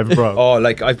drive, bro?" Oh,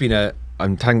 like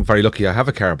I'm very lucky I have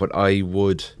a car, but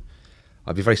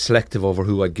I'd be very selective over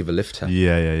who I'd give a lift to.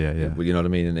 Yeah. You know what I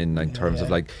mean? In like terms of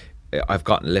like, I've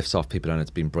gotten lifts off people and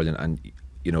it's been brilliant. And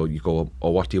you go, "Oh,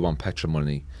 what do you want petrol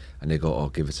money?" And they go, "Oh,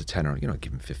 give us a tenner."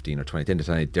 Give them 15 or 20. At the end of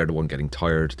the day, they're the one getting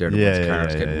tired. They're the ones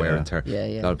cars getting wear and tear. Yeah,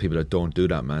 yeah. A lot of people that don't do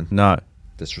that, man. No.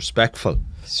 Disrespectful.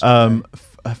 There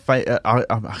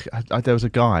was a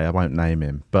guy, I won't name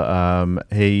him, but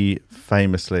he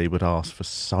famously would ask for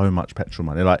so much petrol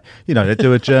money. Like, they'd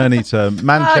do a journey to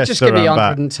Manchester just give me and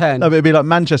back. 110. No, but it'd be like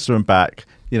Manchester and back,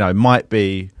 might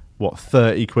be,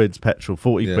 30 quid's petrol,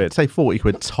 40 Yeah. quid, say 40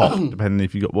 quid top, depending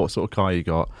if you got what sort of car you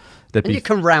got. There'd And be, you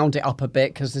can round it up a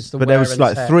bit because there's the. but there wear was and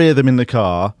like tear. 3 of them in the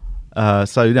car.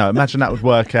 So imagine that would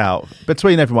work out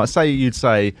between everyone. You'd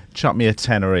say, chuck me a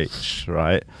tenner each,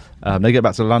 right? They get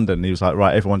back to London and he was like,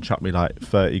 right, everyone chuck me like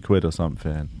 30 quid or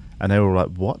something. And they were like,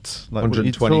 what? Like, what are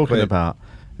you 120 talking quid. about?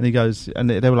 And he goes, and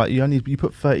they were like, you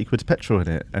put 30 quid's petrol in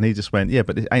it. And he just went, yeah,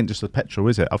 but it ain't just the petrol,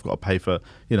 is it? I've got to pay for,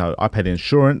 I pay the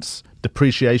insurance,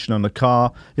 depreciation on the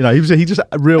car. He just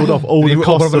reeled off all He the went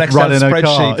costs over an of Excel running a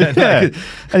car. spreadsheet. Yeah.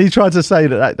 And he tried to say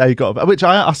that they got, which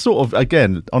I sort of,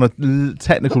 again, on a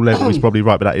technical level, he's probably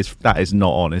right, but that is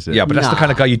not on, is it? Yeah, but that's the Nah.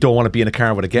 kind of guy you don't want to be in a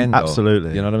car with again. Though.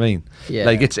 Absolutely. You know what I mean? Yeah.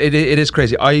 Like it is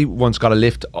crazy. I once got a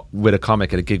lift with a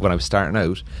comic at a gig when I was starting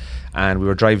out, and we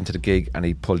were driving to the gig, and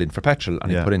he pulled in for petrol,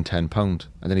 and he Yeah. put in £10,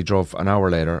 and then he drove an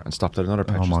hour later and stopped at another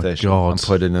petrol my station God. and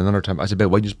put in another 10. I said,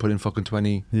 "Why you just put in fucking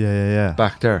 20 Yeah.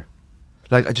 back there?"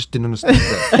 Like I just didn't understand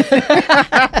that.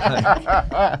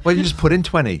 Why didn't you just put in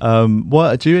 20?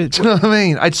 What do you? Do you know what I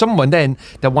mean? I had someone then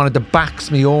that wanted to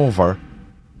backs me over.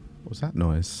 What was that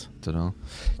noise? Don't know.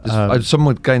 I had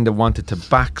someone kind of wanted to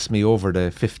backs me over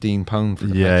the £15 for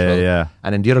the petrol. Yeah.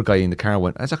 And then the other guy in the car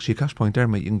went, "That's actually a cash point there,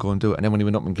 mate. You can go and do it." And then when he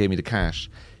went up and gave me the cash,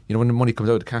 when the money comes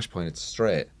out of the cash point, it's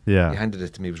straight. Yeah. He handed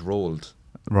it to me. It was rolled.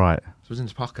 Right. So it was in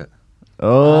his pocket.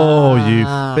 Oh, you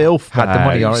filth Had the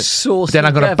money bag. already. Saucy But then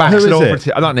I'm going to devil. bax Who it is over it?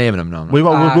 to. I'm not naming him. No, no. We'll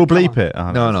come bleep on. it.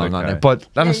 Oh, no, that's not okay. him. But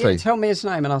Yeah, honestly, tell me his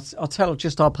name and I'll tell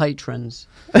just our patrons.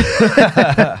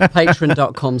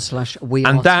 Patreon.com/we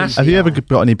And that- Have you ever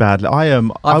got any bad?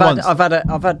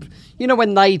 I've had. You know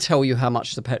when they tell you how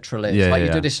much the petrol is, Yeah, like yeah.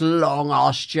 you do this long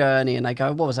ass journey, and they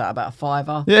go, "What was that? About a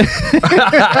 £5?" Yeah.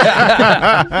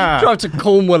 Drive to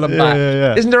Cornwall and back.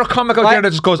 yeah. isn't there a comic out Like- there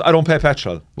that just goes, "I don't pay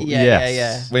petrol"? Yeah, Yes.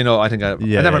 yeah. We know. I think I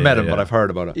never met him, but I've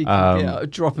heard about it. You can,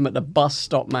 drop him at the bus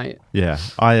stop, mate. Yeah,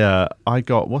 I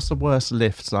got what's the worst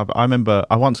lifts? I remember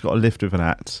I once got a lift with an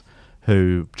act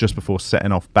who just before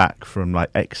setting off back from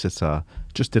like Exeter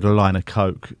just did a line of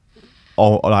coke,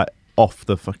 like off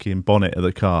the fucking bonnet of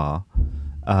the car,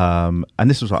 and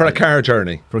this was like For a car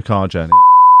journey. for a car journey.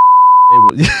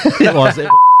 It was.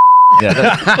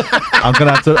 Yeah, I'm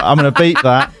gonna beat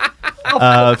that.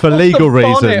 For legal the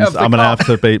bonnet reasons, of the I'm gonna car. have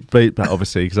to beat that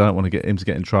obviously because I don't want to get him to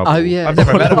get in trouble. Oh, yeah. I've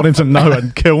never I met don't him. want him to know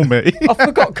and kill me. I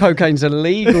forgot cocaine's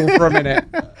illegal for a minute.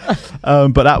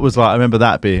 But that was like I remember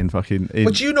that being fucking.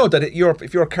 But you know that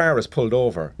if your car is pulled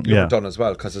over, you're Yeah. done as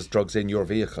well because there's drugs in your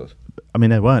vehicle. I mean,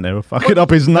 they weren't. They were fucking up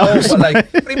his nose. But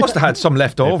he must have had some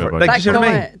left over. Everybody. Like, do you see what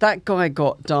I mean? That guy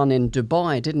got done in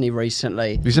Dubai, didn't he,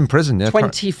 recently? He's in prison. Yeah,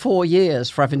 24 years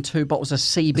for having 2 bottles of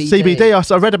CBD.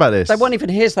 CBD. I read about this. They weren't even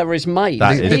his, they were his mates.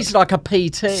 That is- He's like a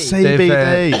PT.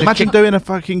 CBD. Imagine doing a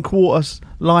fucking quarter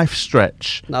life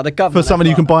stretch No, the government. for something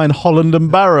you can buy in Holland and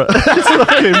Barrett. It's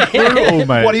fucking brutal,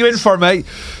 mate. What are you in for, mate?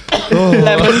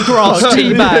 Lemongrass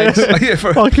tea bags.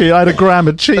 Fucking, I had a gram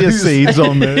of chia seeds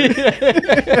on me.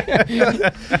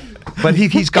 But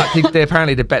he's got. They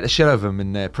apparently they bet the shit out of him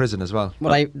in prison as well.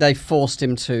 Well, they forced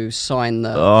him to sign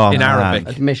the Oh, In man. Arabic.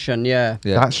 admission, yeah.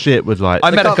 Yeah. That shit would like.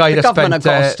 I met a guy the that government have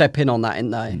spent. got to step in on that,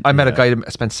 ain't they? I met a guy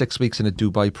that spent 6 weeks in a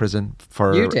Dubai prison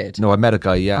for. You did? No, I met a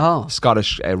guy. Yeah, Oh.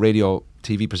 Scottish radio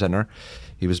TV presenter.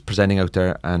 He was presenting out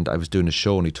there, and I was doing a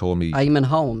show, and he told me. Eamon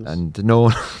Holmes. And no,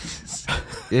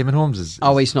 Eamon Holmes is.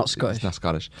 Oh, he's not Scottish. He's not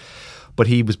Scottish. But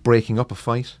he was breaking up a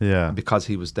fight. Yeah. And because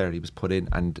he was there, he was put in,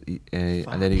 and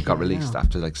then he got released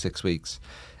after like 6 weeks.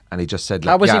 And he just said,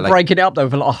 like, How was yeah, he like, breaking it up though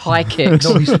with a lot of high kicks?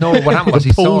 No, what happened was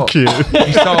he Pool saw. cue.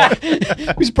 He saw. He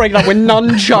was breaking up with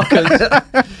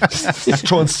nunchuckers, He's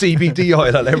throwing CBD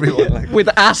oil at everyone. Like. with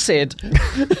acid.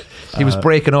 He was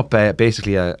breaking up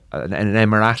basically an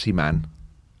Emirati man.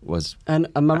 Was And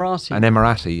a Marathi. an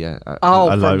Emirati, yeah. Oh,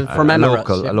 a from lo- a Emirates.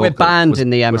 local, yeah. a We're local banned was-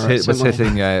 in the was Emirates. Was aren't we?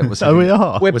 hitting. Was Oh, hitting we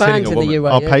are. We're was hitting banned a in the woman.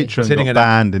 UAE. Our patrons Sitting got in a-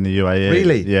 banned in the UAE.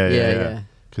 Really? Yeah. Yeah.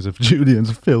 Because of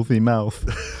Julian's filthy mouth.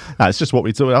 It's just what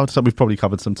we talk. So we've probably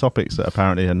covered some topics that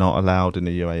apparently are not allowed in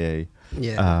the UAE.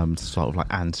 Yeah. Sort of like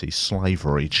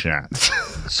anti-slavery chat.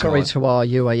 Sorry to our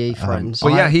UAE friends.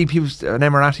 But yeah, he was an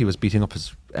Emirati was beating up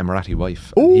his Emirati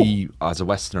wife. And he, as a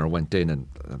Westerner, went in, and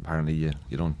apparently you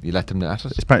let them at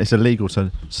it. Apparently, it's illegal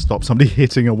to stop somebody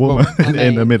hitting a woman I in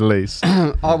the mean- Middle East.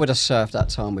 I would have served that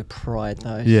time with pride,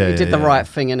 though. Yeah, he did yeah, the yeah. right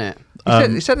thing, innit?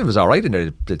 He said it was all right in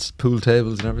there. It's pool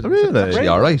tables and everything. Really? He said it was actually Really?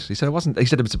 all right. He said it wasn't. He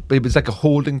said it was like a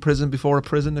holding prison before a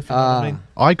prison. If you know what I mean.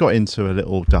 I got into a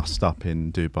little dust up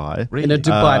in Dubai. Really? In a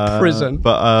Dubai prison.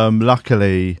 But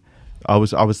luckily, I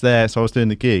was there, so I was doing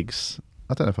the gigs.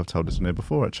 I don't know if I've told this on here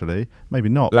before, actually. Maybe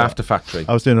not. but Laughter Factory.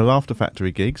 I was doing a Laughter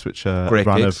Factory gigs, which are a Great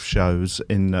run gigs. of shows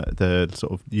in the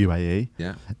sort of UAE.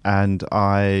 Yeah. And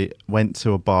I went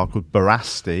to a bar called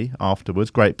Barasti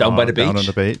afterwards. Great Down bar by the down on beach?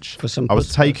 the beach. For some I was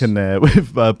puss taken there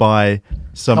with by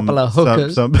some Couple of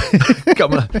hookers. Some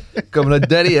Coming on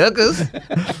daddy hookers.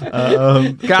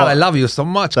 God, I love you so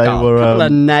much. they God. were. Couple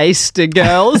of nice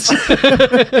girls.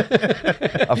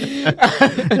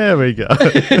 There we go.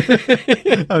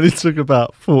 Only took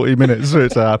about 40 minutes for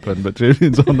it to happen, but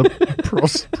Julian's on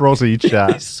the prosy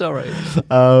chat. Sorry.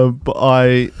 But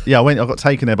I got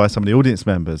taken there by some of the audience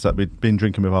members that we'd been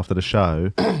drinking with after the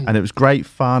show, and it was great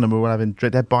fun, and we were having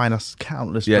they're buying us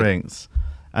countless Yeah. drinks,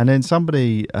 and then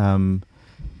somebody,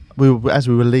 as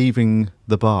we were leaving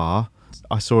the bar,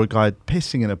 I saw a guy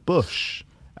pissing in a bush,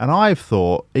 and I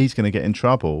thought he's going to get in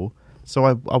trouble, so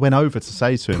I went over to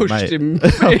say to him, Pushed mate, him in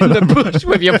the bush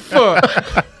with your foot.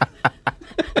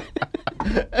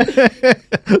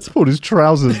 Let's pull his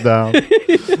trousers down.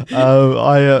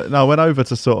 I went over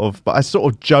to but I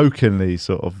sort of jokingly I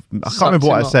can't remember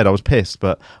what I him up. said. I was pissed,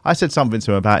 but I said something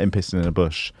to him about him pissing in a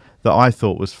bush that I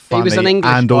thought was funny was an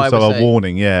English and guy, also was a he?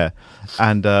 warning, yeah.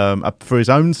 And for his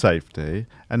own safety,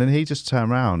 and then he just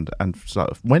turned around and sort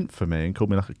of went for me and called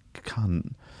me like a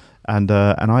cunt, and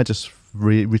I just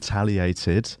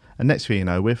retaliated. And next thing you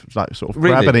know, we're like sort of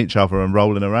Really? grabbing each other and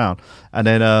rolling around. And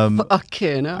then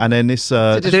Fucking hell. and then this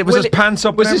Did Was his pants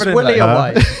up Was and this everything, Willy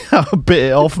like? away? I bit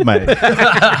it off, mate.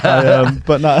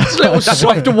 But no, Little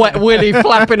soft wet Willy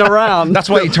flapping around. That's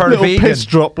why he turned little vegan. piss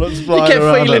droplets You flying kept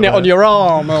around feeling it everywhere. on your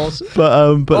arm.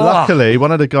 But luckily,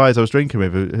 one of the guys I was drinking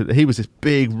with, he was this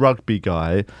big rugby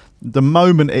guy. The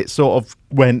moment it sort of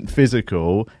went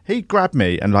physical, he grabbed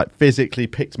me and like physically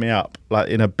picked me up, like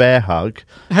in a bear hug.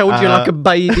 Held you like a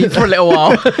baby for a little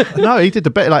while. No, he did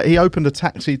the bit like he opened a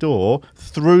taxi door,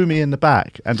 threw me in the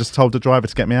back, and just told the driver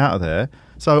to get me out of there.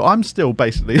 So I'm still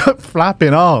basically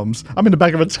flapping arms. I'm in the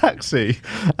back of a taxi,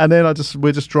 and then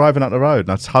we're just driving up the road,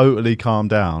 and I totally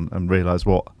calmed down and realised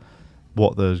what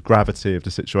the gravity of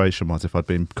the situation was if I'd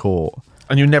been caught.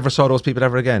 And you never saw those people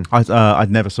ever again?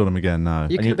 I'd never saw them again. No,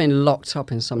 You could have been locked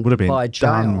up in some would have been Dubai jail.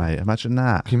 done, mate. Imagine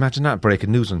that. Can you imagine that?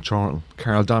 Breaking news on Carl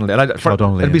Donnelly. Carl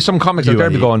Donnelly There'd be some comics out there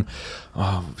be UAE. going,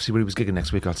 oh, see where he was gigging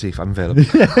next week. I'll see if I'm available.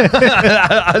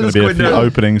 I'll There'll just be go a in few there.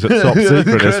 openings at Top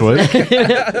Secret this week.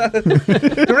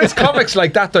 There is comics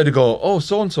like that though to go, oh,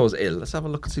 so and so's ill. Let's have a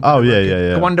look and see. Oh, what they're yeah, gigging.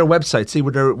 yeah. Go on their website, see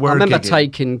where they're. I remember gigging.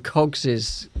 taking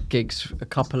Cogs's gigs, a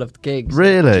couple of gigs.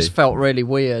 Really? It just felt really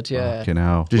weird, yeah. Fucking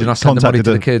hell. Did you not send the money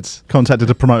to the kids? Contacted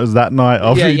the promoters that night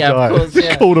after he Yeah, died. of course,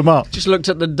 yeah. Called them up. Just looked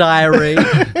at the diary.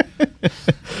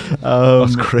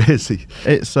 That's crazy.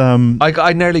 It's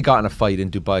I nearly got in a fight in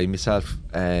Dubai myself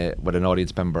with an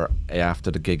audience member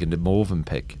after the gig in the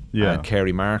Movenpick. Yeah. And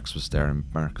Kerry Marks was there and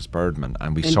Marcus Birdman,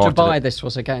 and we In sorted Dubai, it. this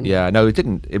was again. Yeah, no, it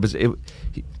didn't. It was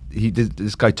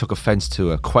this guy took offence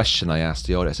to a question I asked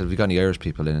the audience. I said, "Have you got any Irish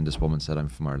people in?" And this woman said, "I'm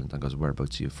from Ireland." And I goes,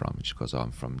 "Whereabouts are you from?" And she goes, "Oh,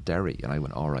 I'm from Derry." And I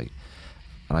went, "All right."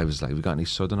 And I was like, "Have we got any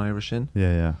Southern Irish in?"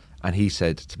 yeah. And he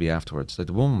said to me afterwards, like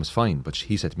the woman was fine, but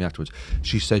he said to me afterwards,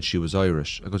 she said she was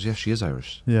Irish. I goes, yeah, she is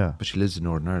Irish. Yeah. But she lives in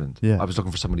Northern Ireland. Yeah. I was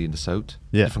looking for somebody in the south,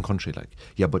 Yeah. different country, like.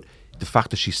 Yeah, but the fact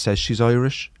that she says she's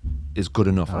Irish is good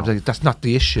enough. I was Oh. like, that's not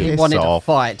the issue. He Piss wanted off. a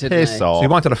fight, didn't Piss he? off. So he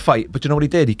wanted a fight, but you know what he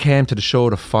did? He came to the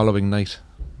show the following night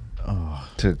Oh,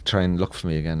 to try and look for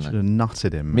me again. should Like. have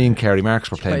nutted him. Me and Kerry Marks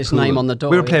were playing his pool. name on the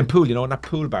door, We were playing yeah. pool, you know, in that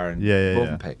pool bar in Yeah.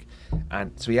 Movenpick.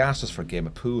 And so he asked us for a game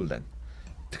of pool then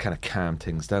to kind of calm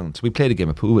things down. So we played a game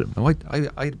of pool with him. And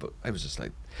I was just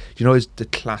like, you know, he's the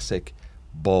classic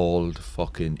bald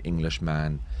fucking English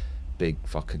man, big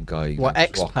fucking guy. What,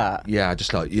 like, just expat? yeah,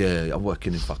 just like, yeah, I'm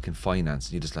working in fucking finance.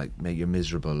 And you're just like, mate, you're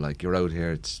miserable. Like, you're out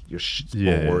here, it's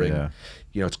Yeah, boring. yeah.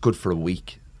 You know, it's good for a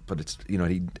week. But it's, you know,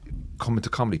 he coming to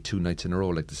comedy 2 nights in a row,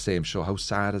 like the same show. How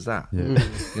sad is that? Yeah.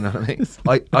 You know what I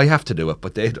mean? I have to do it,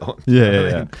 but they don't. Yeah, You know what I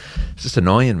yeah, mean? It's just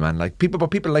annoying, man. Like people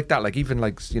like that, like even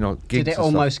like, you know, gigs Did it and stuff.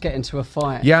 almost get into a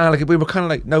fight? Yeah, like we were kind of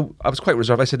like, no, I was quite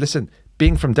reserved. I said, listen,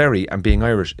 being from Derry and being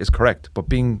Irish is correct,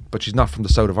 but she's not from the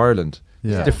south of Ireland.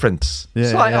 Yeah. It's different. Yeah,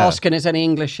 It's like yeah. asking, is any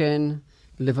English in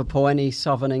Liverpool, any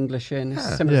Southern English in?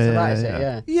 It's similar Yeah, to that, yeah, is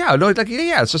yeah. it? Yeah. Yeah, no, like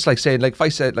yeah, it's just like saying, like if I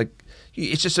said, like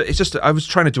it's just I was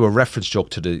trying to do a reference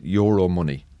joke to the euro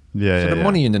money. Yeah, So yeah, the yeah.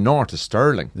 money in the north is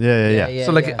sterling. Yeah.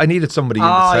 So like yeah. I needed somebody in Oh,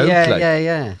 the south. yeah, like,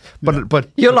 yeah. But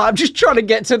You're like, I'm just trying to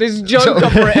get to this joke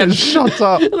operator. Shut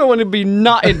up. I don't want to be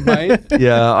nutted, mate.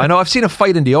 yeah, I know. I've seen a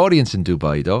fight in the audience in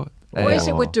Dubai though. What is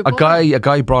it with Dubai? A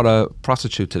guy brought a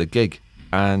prostitute to the gig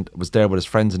and was there with his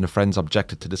friends, and the friends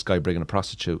objected to this guy bringing a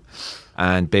prostitute,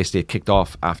 and basically it kicked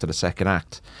off after the second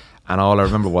act. And all I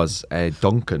remember was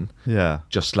Duncan, Yeah.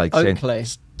 just like Oakley.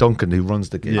 saying, Duncan who runs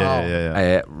the gig,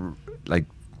 Yeah. like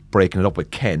breaking it up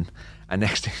with Ken, and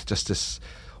next thing just this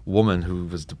woman who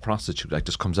was the prostitute like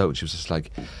just comes out and she was just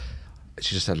like.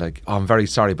 She just said like, "Oh, I'm very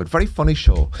sorry, but very funny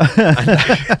show,"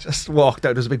 and just walked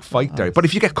out. There's a big fight there. But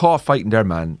if you get caught fighting there,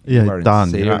 man, Yeah, you are in done.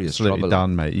 serious You're absolutely trouble.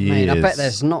 done, mate. Mate, I Years. bet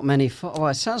there's not many fights. Well,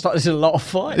 it sounds like there's a lot of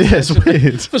fights. Yeah, it's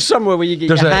weird. For somewhere where you get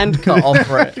There's your a- hand cut off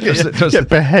for it. Get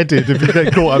beheaded if you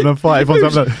get caught in a fight.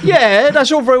 Everyone's like, Yeah,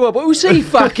 that's all very well, but who's he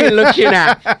fucking looking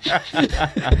at?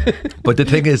 But the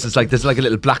thing is, it's like there's like a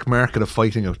little black market of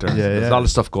fighting out there. Yeah, There's yeah. a lot of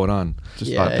stuff going on.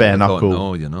 just Yeah. like bare I don't knuckle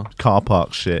know, you know. car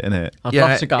park shit, innit? I'd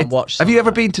love to go and watch. Have you ever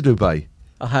some. been to Dubai?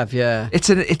 I have, yeah.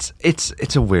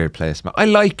 It's a weird place, man. I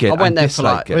like it. I went there for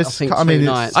dislike like, it. I think I mean, 2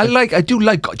 it's- nights. I do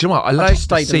like. Do you know what? I like just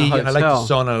the stayed in the sea and I like the hotel.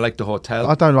 sun and I like the hotel.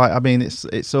 I don't like. I mean,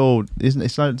 it's all. Isn't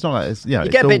it's not like it's You it's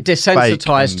get a bit all fake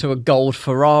desensitized and- to a gold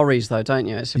Ferraris, though, don't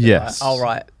you? It's a bit Yes. like, all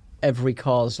right, every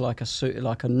car's like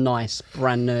a nice,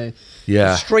 brand new.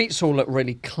 Yeah. The streets all look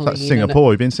really clean. Like and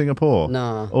Singapore. You've been to Singapore?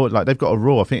 No. Or like they've got a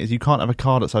rule. I think is you can't have a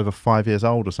car that's over 5 years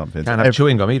old or something. Can't have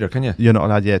chewing gum either, can you? You're not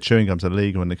allowed. Yeah, chewing gum's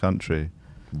illegal in the country.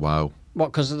 Wow. What,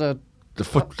 because of the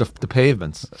the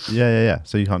pavements. Yeah.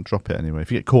 So you can't drop it anyway.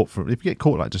 If you get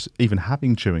caught like just even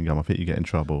having chewing gum, I think you get in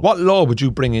trouble. What law would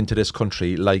you bring into this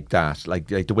country like that? Like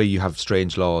the way you have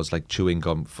strange laws like chewing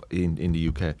gum in the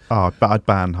UK? Oh, but I'd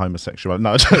ban homosexuality.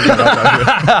 No,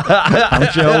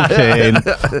 I'm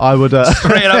joking. I would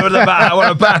Straight over the bat, I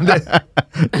want to ban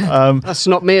it. That's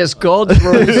not me as God's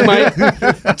rules, mate.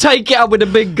 Take it up with the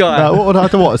big guy. No, what would I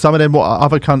do? What some of them? What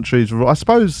other countries? I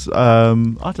suppose. I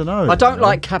don't know. I don't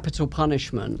like capital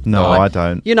punishment. No, Like, I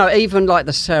don't. You know, even like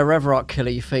the Sarah Everard killer,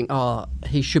 you think, oh,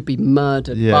 he should be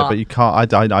murdered. Yeah, but you can't. I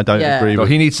don't Yeah. agree No, with.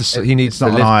 he needs to. He needs It's to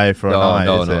not an live. eye for an eye,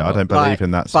 No, is no, it? no. I don't believe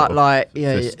in that sort of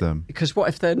system. Because what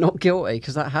if they're not guilty?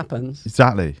 Because that happens.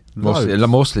 Exactly.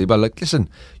 Mostly, but like, listen,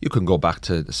 you can go back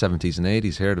to the 70s and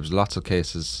 80s. Here, there was lots of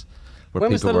cases where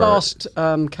When was people the were. last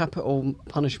capital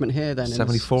punishment here then?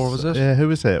 74 was it? Yeah, who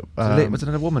was it? Was it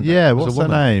a woman? Yeah, It was what's a her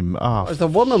woman. name? Oh, The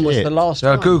woman was shit. the last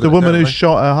Yeah, one. Google The it woman there, who right?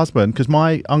 shot her husband, because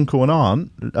my uncle and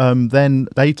aunt, then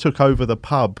they took over the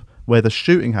pub where the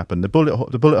shooting happened. The bullet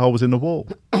hole was in the wall.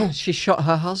 She shot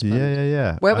her husband.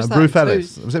 Yeah. Where was that? Ruth In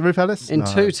Ellis. Was it Ruth Ellis? In No.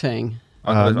 Tooting.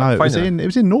 No, it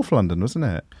was in North London, wasn't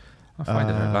it? I'll find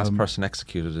it. Last person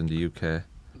executed in the UK,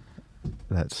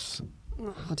 Let's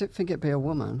I didn't think it'd be a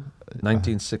woman.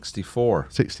 1964.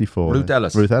 64. Ruth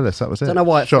Ellis. Ruth Ellis, that was it. Don't know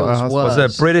why it Shot her feels husband. worse.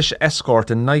 Was a British escort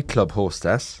and nightclub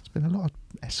hostess. There's been a lot of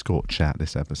escort chat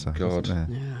this episode. God. hasn't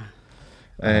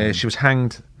there? Yeah. She was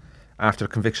hanged after a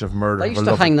conviction of murder. They of used her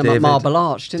to lover, hang them at Marble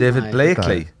Arch, didn't David they?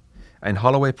 Blakely in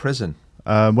Holloway Prison.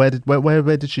 Where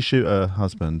did she shoot her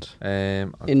husband?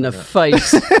 In the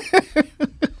face.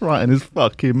 Right in his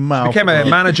fucking mouth. Became a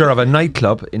manager of a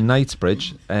nightclub in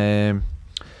Knightsbridge.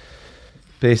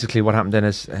 Basically, what happened then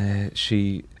is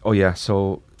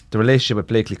so the relationship with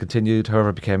Blakely continued,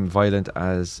 however, became violent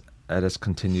as Ellis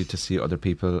continued to see other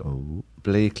people. Oh.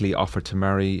 Blakely offered to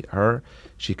marry her.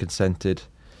 She consented.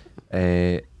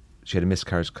 She had a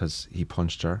miscarriage because he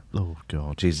punched her. Oh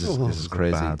God, Jesus, This this is a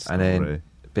crazy. bad And then story.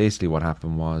 basically what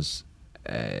happened was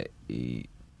he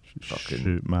fucking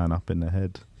shoot man up in the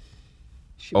head.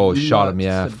 shot him,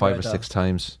 Mugged the 5 or bread 6 up.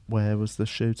 times. Where was the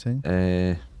shooting?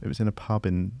 It was in a pub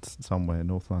in somewhere,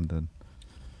 North London.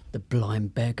 The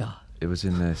blind beggar. It was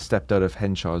stepped out of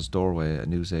Henshaw's doorway at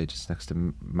Newsagents next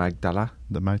to Magdala.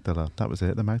 The Magdala. That was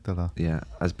it. The Magdala. Yeah,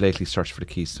 as Blakely searched for the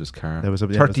keys to his car. There was a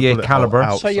 38 bullet caliber.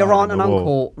 hole So your outside aunt on and the wall.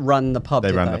 uncle ran the pub, They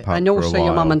did ran the pub And for a also your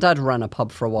while. mum and dad ran a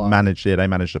pub for a while. They managed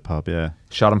the pub. Yeah.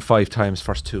 Shot him 5 times.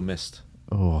 First 2 missed.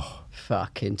 Oh.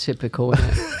 Fucking typical,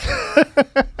 innit?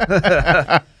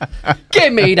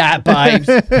 Give me that, babes.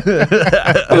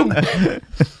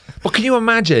 But can you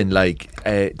imagine, like,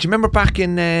 do you remember back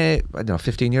in,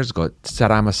 15 years ago,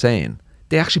 Saddam Hussein?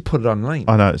 They actually put it online.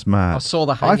 I know, it's mad. I saw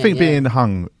the I hanging, think yeah. being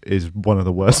hung is one of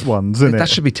the worst ones, isn't That it?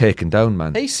 should be taken down,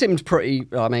 man. He seemed pretty.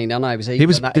 I mean, I know he was. He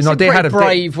was. He No, seemed they pretty had him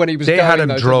brave when he was. They going, had him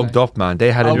though, didn't drugged they? up, man.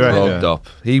 They had him Oh, really? drugged up.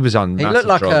 He was on. He massive looked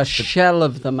like a drugs. shell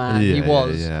of the man he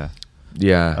was. Yeah.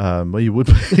 Yeah. Well, you would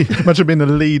be. Imagine being the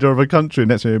leader of a country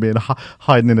next to you being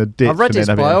hiding in a ditch. I read and his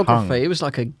then being biography. hung. He was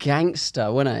like a gangster,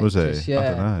 wasn't he? Was he? Just, yeah. I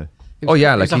don't know. He was, Oh,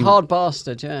 yeah, he like was a he- hard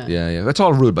bastard. Yeah. Yeah. It's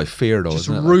all ruled by fear, though, Just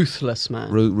isn't it? ruthless,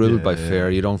 man. Ruled by Yeah, fear.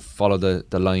 You don't follow the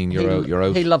line. You're out. You're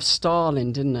out. He loved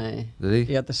Stalin, didn't he? Did he?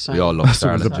 He had the same. We all love That's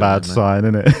always Stalin. a bad sign,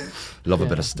 isn't it? Love a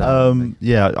bit of Stalin.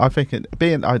 Yeah, I think I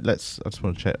just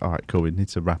want to check. All right, cool. We need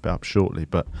to wrap it up shortly,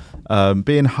 but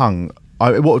being hung.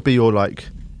 What would be your like?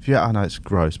 I know it's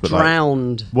gross, but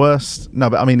Drowned. like worst. No,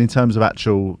 but I mean in terms of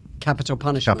actual Capital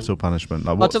punishment. capital punishment.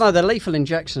 Like I don't know. The lethal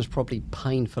injection's probably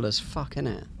painful as fuck,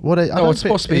 innit? What? I No, don't it's think-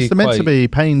 supposed to be It's meant to quite- be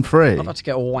pain free. I'd like to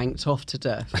get wanked off to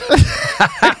death.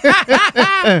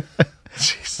 I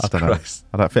don't know.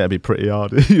 I don't think it'd be pretty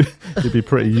hard. You'd be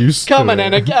pretty used. Come to on it.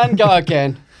 in again, go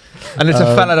again. And it's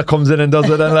a fella that comes in and does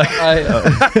it. And like,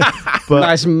 But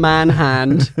Nice man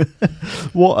hand.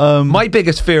 what? my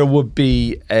biggest fear would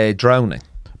be drowning.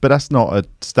 But that's not a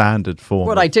standard form.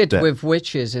 What of I did death. with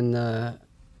witches in the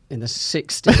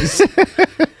 60s,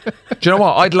 Do you know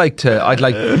what?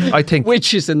 I think.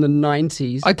 witches in the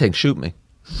 90s. I think shoot me.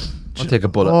 I'll take a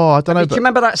bullet. Oh, I don't know. Do you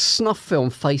remember that snuff film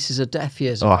Faces of Death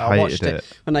years Oh, ago? I watched hated it.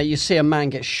 it. When you see a man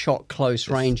get shot close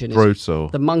range. And brutal.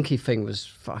 the monkey thing was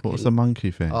fucking... What was the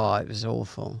monkey thing? Oh, it was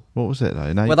awful. What was it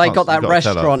though? No, Well, they got that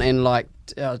restaurant in like,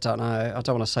 I don't know, I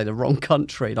don't want to say the wrong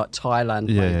country, like Thailand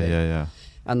maybe. Yeah.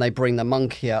 And they bring the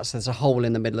monkey out, so there's a hole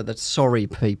in the middle of the sorry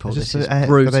people. Is This this is the-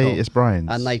 brutal. they eat his brains?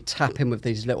 And they tap him with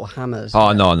these little hammers.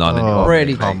 Oh no, no, no! Oh,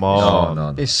 really come big. on.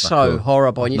 No. It's so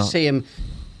horrible, and you Not- see him.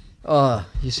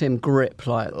 You see him grip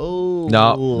like. Oh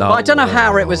No. But I don't know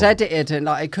how it was edited, and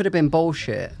like it could have been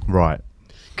bullshit Right.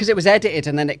 because it was edited,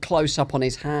 and then it close up on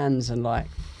his hands, and like.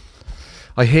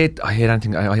 I hate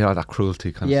anything. I hate all that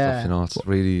cruelty kind of stuff. You know, it's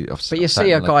really. But you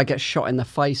see a guy get shot in the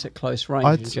face at close range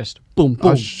and just boom,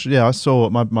 boom. I saw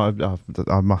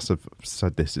I must have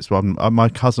said this. It's one. My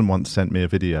cousin once sent me a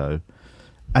video,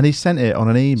 and he sent it on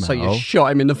an email. So you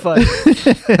shot him in the face.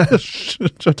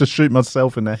 Tried to shoot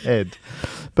myself in the head,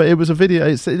 but it was a video.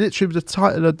 It literally the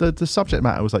title, the subject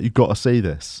matter was like, "You got to see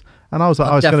this," and I was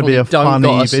like, "Oh, it's going to be a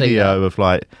funny video of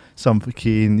like some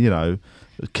fucking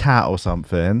cat or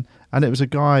something." And it was a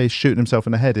guy shooting himself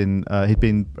in the head. He'd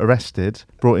been arrested,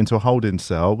 brought into a holding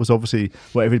cell. Was obviously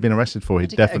whatever he'd been arrested for. He'd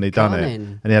definitely done it.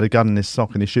 And he had a gun in his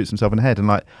sock, and he shoots himself in the head. And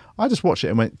like, I just watched it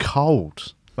and went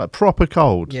cold, like proper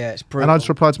cold. Yeah, it's brutal. And I just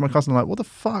replied to my cousin like, "What the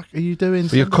fuck are you doing?"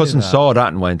 But your cousin saw that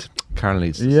and went, "Carl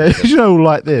needs to see this."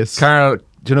 Like this. Carl,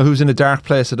 do you know who's in a dark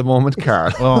place at the moment,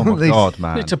 Carl? Oh my God,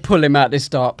 man! Need to pull him out this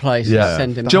dark place and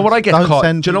send him. Do you know what I get caught?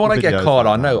 Do you know what I get caught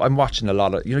on now? now? I'm watching a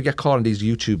lot of. Get caught on these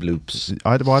YouTube loops.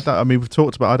 I mean, we've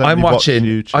talked about. I'm watching.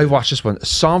 YouTube. I watched this one.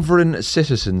 Sovereign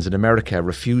citizens in America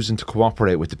refusing to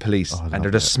cooperate with the police, and they're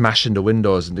just smashing the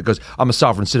windows. And because I'm a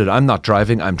sovereign citizen, I'm not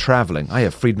driving. I'm traveling. I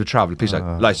have freedom to travel. Please,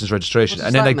 license, registration.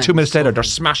 And then like 2 minutes later, they're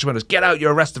smashing windows. Get out!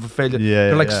 You're arrested for failure.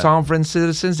 They're like sovereign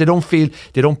citizens. They don't feel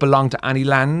they don't belong to any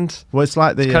land. Well, it's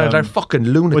like kind of they're fucking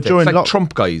lunatics, like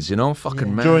Trump guys,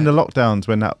 fucking mad. During the lockdowns,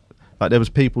 when there was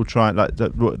people trying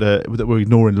that were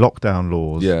ignoring lockdown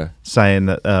laws, saying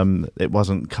that it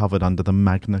wasn't covered under the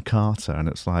Magna Carta, and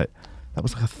it's like that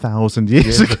was like 1,000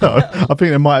 years ago. I think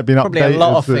there might have been probably updated. A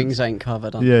lot of things ain't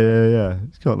covered. Yeah.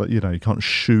 It's got like, you can't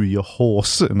shoe your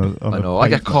horse. I know. I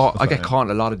get caught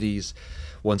in a lot of these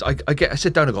ones. I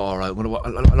sit down and go, all right, I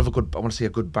want to see a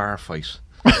good bar fight.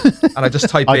 And I just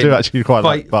type in. I do actually quite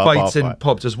like fights in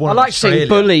pubs. There's one. I like seeing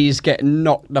bullies get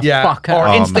knocked the fuck out.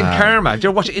 Or Instant Karma. Do you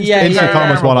ever watch Instant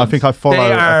Karma's one? I think I follow.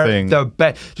 They are a thing. the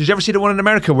best. Did you ever see the one in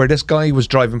America where this guy was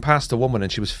driving past a woman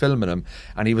and she was filming him,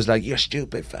 and he was like, "You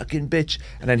stupid fucking bitch,"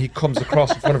 and then he comes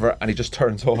across in front of her and he just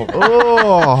turns over.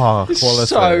 Oh, quality.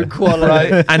 So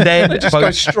quality. Right? And then just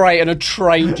go straight and a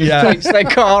train just takes their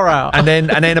car out. And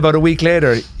then about a week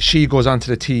later, she goes onto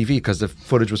the TV because the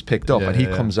footage was picked up, and he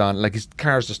comes on like his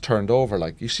car's just turned over.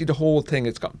 Like you see the whole thing,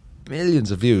 it's got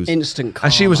millions of views. Instant karma.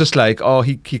 And she was just like, "Oh,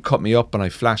 he cut me up and I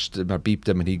flashed him or beeped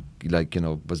him, and he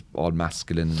was all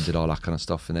masculine and did all that kind of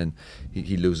stuff, and then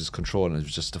he loses control, and it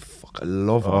was just I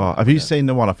love it." Have you seen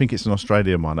the one? I think it's an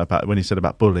Australian one about when he said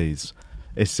about bullies.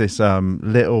 It's this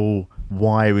little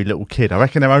wiry little kid. I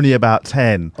reckon they're only about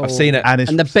 10. I've seen it. And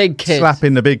the big kid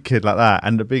slapping the big kid like that,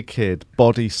 and the big kid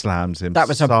body slams him. That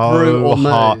was so a brutal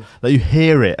hard move. that you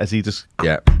hear it as he just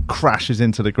crashes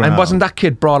into the ground. And wasn't that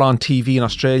kid brought on TV in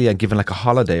Australia and given like a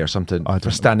holiday or something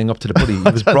for standing up to the bully? He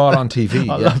was brought on TV.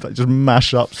 I love that. Just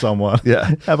mash up someone.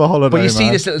 Yeah, have a holiday. But you see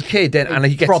this little kid then, and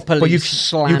he gets properly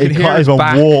slammed. He can't even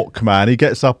walk, man. He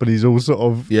gets up and he's all sort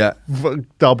of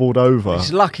doubled over.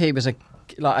 He's lucky he was a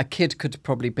kid could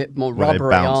probably a bit more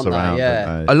robbery, aren't they?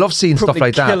 Yeah. I love seeing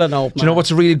probably stuff like that. Do you know what's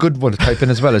a really good one to type in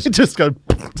as well? Is just go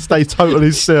stay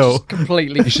totally still, just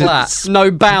completely flat,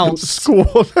 no bounce,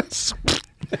 squall.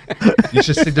 You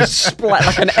should see this splat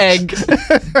like an egg.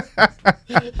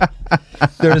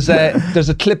 There's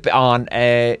a clip on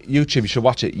YouTube. You should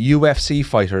watch it. UFC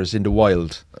fighters in the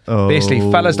wild. Basically,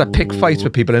 fellas that pick fights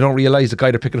with people and don't realise the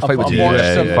guy they're picking a fight with.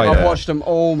 I've watched them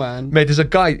all, man. Mate, there's a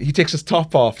guy. He takes his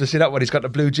top off. To see that one, he's got the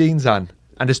blue jeans on.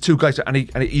 And there's two guys, and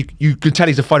you can tell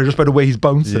he's a fighter just by the way he's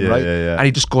bouncing, right? And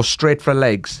he just goes straight for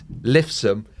legs, lifts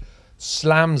him,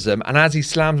 slams him, and as he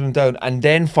slams him down, and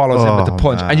then follows him with the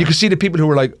punch, and you can see the people who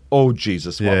are like, "Oh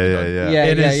Jesus, what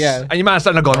yeah. And your man's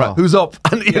standing there going, right, who's up?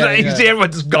 And you can see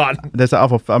everyone's just gone. There's that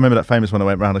other. I remember that famous one that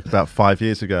went around about 5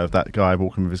 years ago of that guy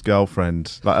walking with his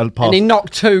girlfriend, and he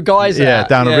knocked two guys out.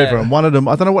 down a river, and one of them,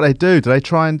 I don't know what they do. Do they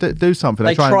try and do something?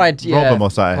 They tried and rob him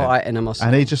or something, fighting him or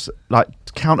something. And he just like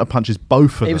counter punches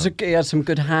both of them. He had some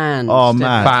good hands. Oh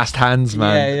man, fast hands,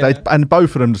 man. And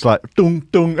both of them just like dung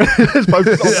dung. Both on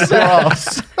the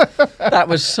grass. That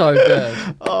was so good.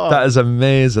 That is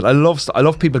amazing. I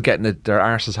love people getting their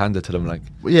arses handed to them. Like,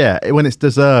 when it's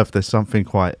deserved, there's something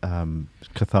quite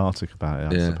cathartic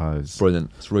about it. I suppose.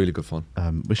 Brilliant. It's really good fun.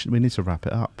 We need to wrap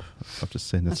it up. I've just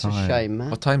seen the time. That's a shame,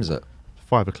 man. What time is it?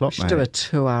 5 o'clock. We should do a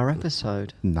 2-hour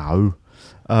episode. No.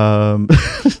 I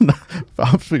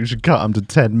think we should cut them to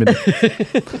 10 minutes.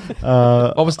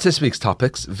 What was this week's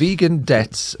topics? Vegan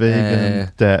debts.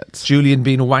 Debts. Julian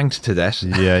being wanked to death.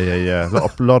 Yeah.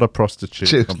 A lot of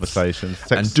prostitute conversations.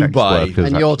 And Dubai. Workers,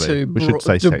 and your two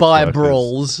Dubai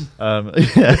brawls.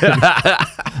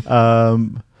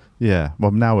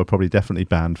 Well, now we're probably definitely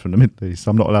banned from the Middle East.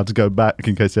 I'm not allowed to go back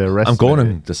in case they're arrested. I'm going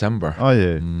in December. Are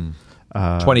you?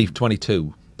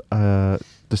 2022.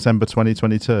 December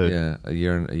 2022. Yeah, a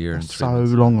year and 3 So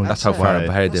months. long. That's how far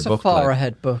ahead they That's a booked. far like.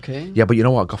 ahead booking. Yeah, but you know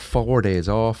what? I got 4 days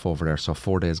off over there, so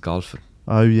 4 days golfing.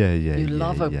 Oh yeah. You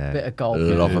love a bit of golf.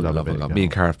 Love love a it. bit of Me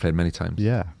and golf. Cara have played many times.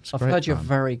 Yeah, it's I've great heard you're fun.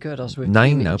 very good. I was with 9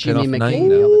 Jimmy, now, Jimmy playing off McGee 9.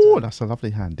 the other Oh, day. that's a lovely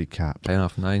handicap. Playing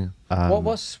off 9.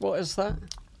 What is that?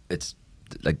 It's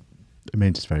like It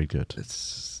means it's very good.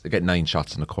 I get 9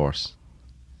 shots in the course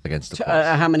against the course.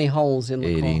 How many holes in the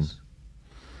 18. course?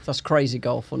 That's crazy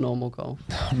golf or normal golf?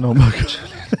 Normal.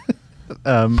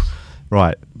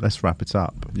 Right, let's wrap it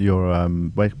up. You're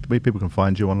where people can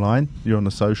find you online. You're on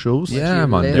the socials. Yeah,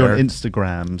 I'm on live? You're there. on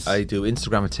Instagrams. I do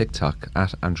Instagram and TikTok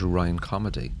at Andrew Ryan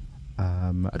Comedy.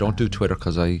 I don't do Twitter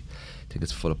because I think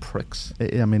it's full of pricks.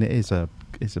 I mean, it's not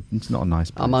a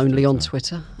nice. Place I'm only on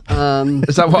Twitter. Twitter.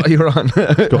 Is that what you're on?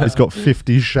 It's got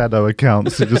 50 shadow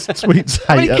accounts. It just tweets hate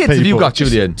How many at kids have you people. got,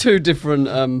 Julian? Two different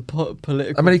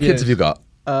political. How many kids have you got?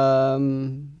 Let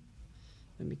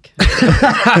me count.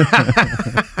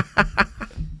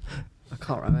 I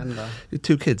can't remember. You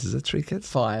 2 kids, is it 3 kids?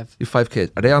 5. You 5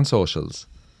 kids. Are they on socials?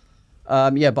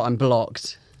 Yeah, but I'm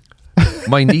blocked.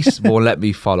 My niece won't let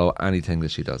me follow anything that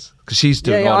she does because she's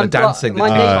doing all the dancing. My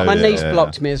yeah, niece yeah.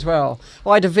 blocked me as well.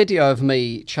 I had a video of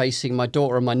me chasing my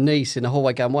daughter and my niece in the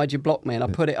hallway going, "Why'd you block me?" And I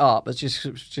put it up. It was just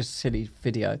a silly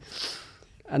video.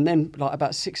 And then, like,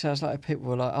 about 6 hours later, people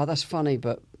were like, "Oh, that's funny,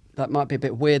 but that might be a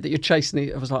bit weird that you're chasing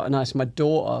these." I was like, "No, it's my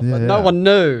daughter." Yeah, But no yeah. one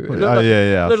knew. It looked Oh, like,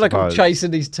 yeah, yeah, I looked like I'm suppose. chasing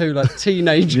these 2 like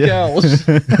teenage Yeah. girls.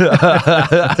 But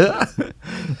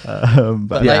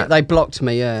But Yeah. they blocked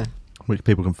me. Yeah. which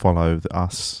people can follow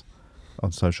us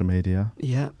on social media.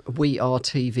 Yeah. We are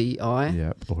TVI.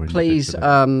 Yeah. or Please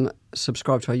individually.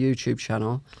 subscribe to our YouTube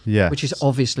channel, Yes. which is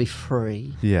obviously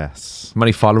free. Yes. How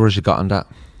many followers you got on that?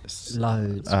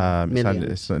 Loads. It's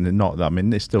millions. not. I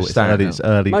mean, it's still it's Starting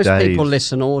early Most days. people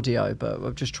listen audio, but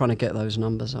we're just trying to get those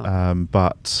numbers up.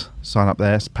 But sign up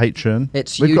there. It's Patreon.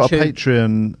 It's Got a YouTube.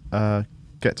 Patreon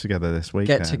get together this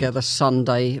weekend. Get together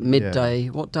Sunday midday.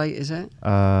 What date is it?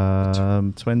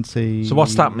 20. So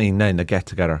what's that mean then? The get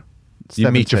together.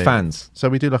 You meet your 17th. fans. So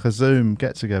we do like a Zoom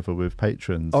get together with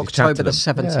patrons. October to the them.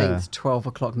 17th, Yeah. 12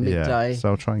 o'clock Yeah, midday. so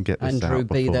I'll try and get this Andrew, out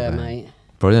be before there, then. mate.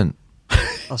 Brilliant.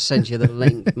 I'll send you the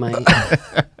link, mate.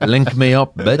 Link me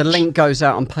up, bitch. The link goes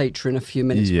out on Patreon a few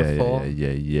minutes Yeah, before.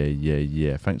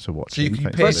 yeah. Thanks for watching. So you can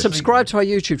Thanks pay for Well, us- listening. subscribe to our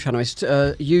YouTube channel. It's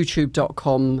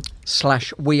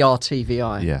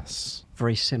youtube.com/wearetvi. Yes.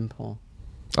 Very simple.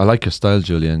 I like your style,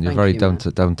 Julian. You're Thank very you, down man.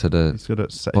 to the, He's good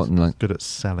at Button line. good at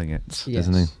selling it. Yes.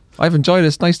 isn't he? I've enjoyed it.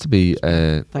 It's nice to be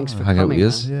Thanks for hang out with coming, you.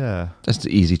 Yeah. Just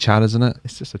an easy chat, isn't it?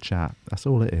 It's just a chat. That's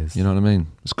all it is. You know what I mean?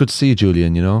 It's good to see you,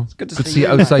 Julian. You know, It's good to see see you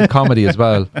you, mate. outside comedy as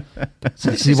well.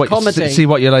 see is what comedy. see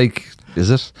what you like. Is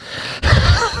it?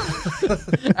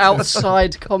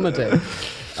 Outside comedy.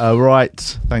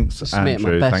 Right. Thanks, Just submit my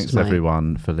Andrew. best, Thanks, mate.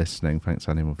 everyone, for listening. Thanks,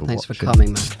 anyone, for Thanks for watching.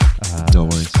 coming, man. No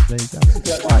worries. There you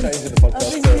go.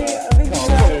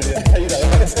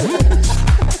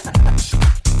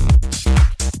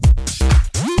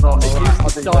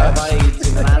 Die of AIDS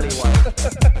in an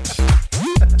alleyway.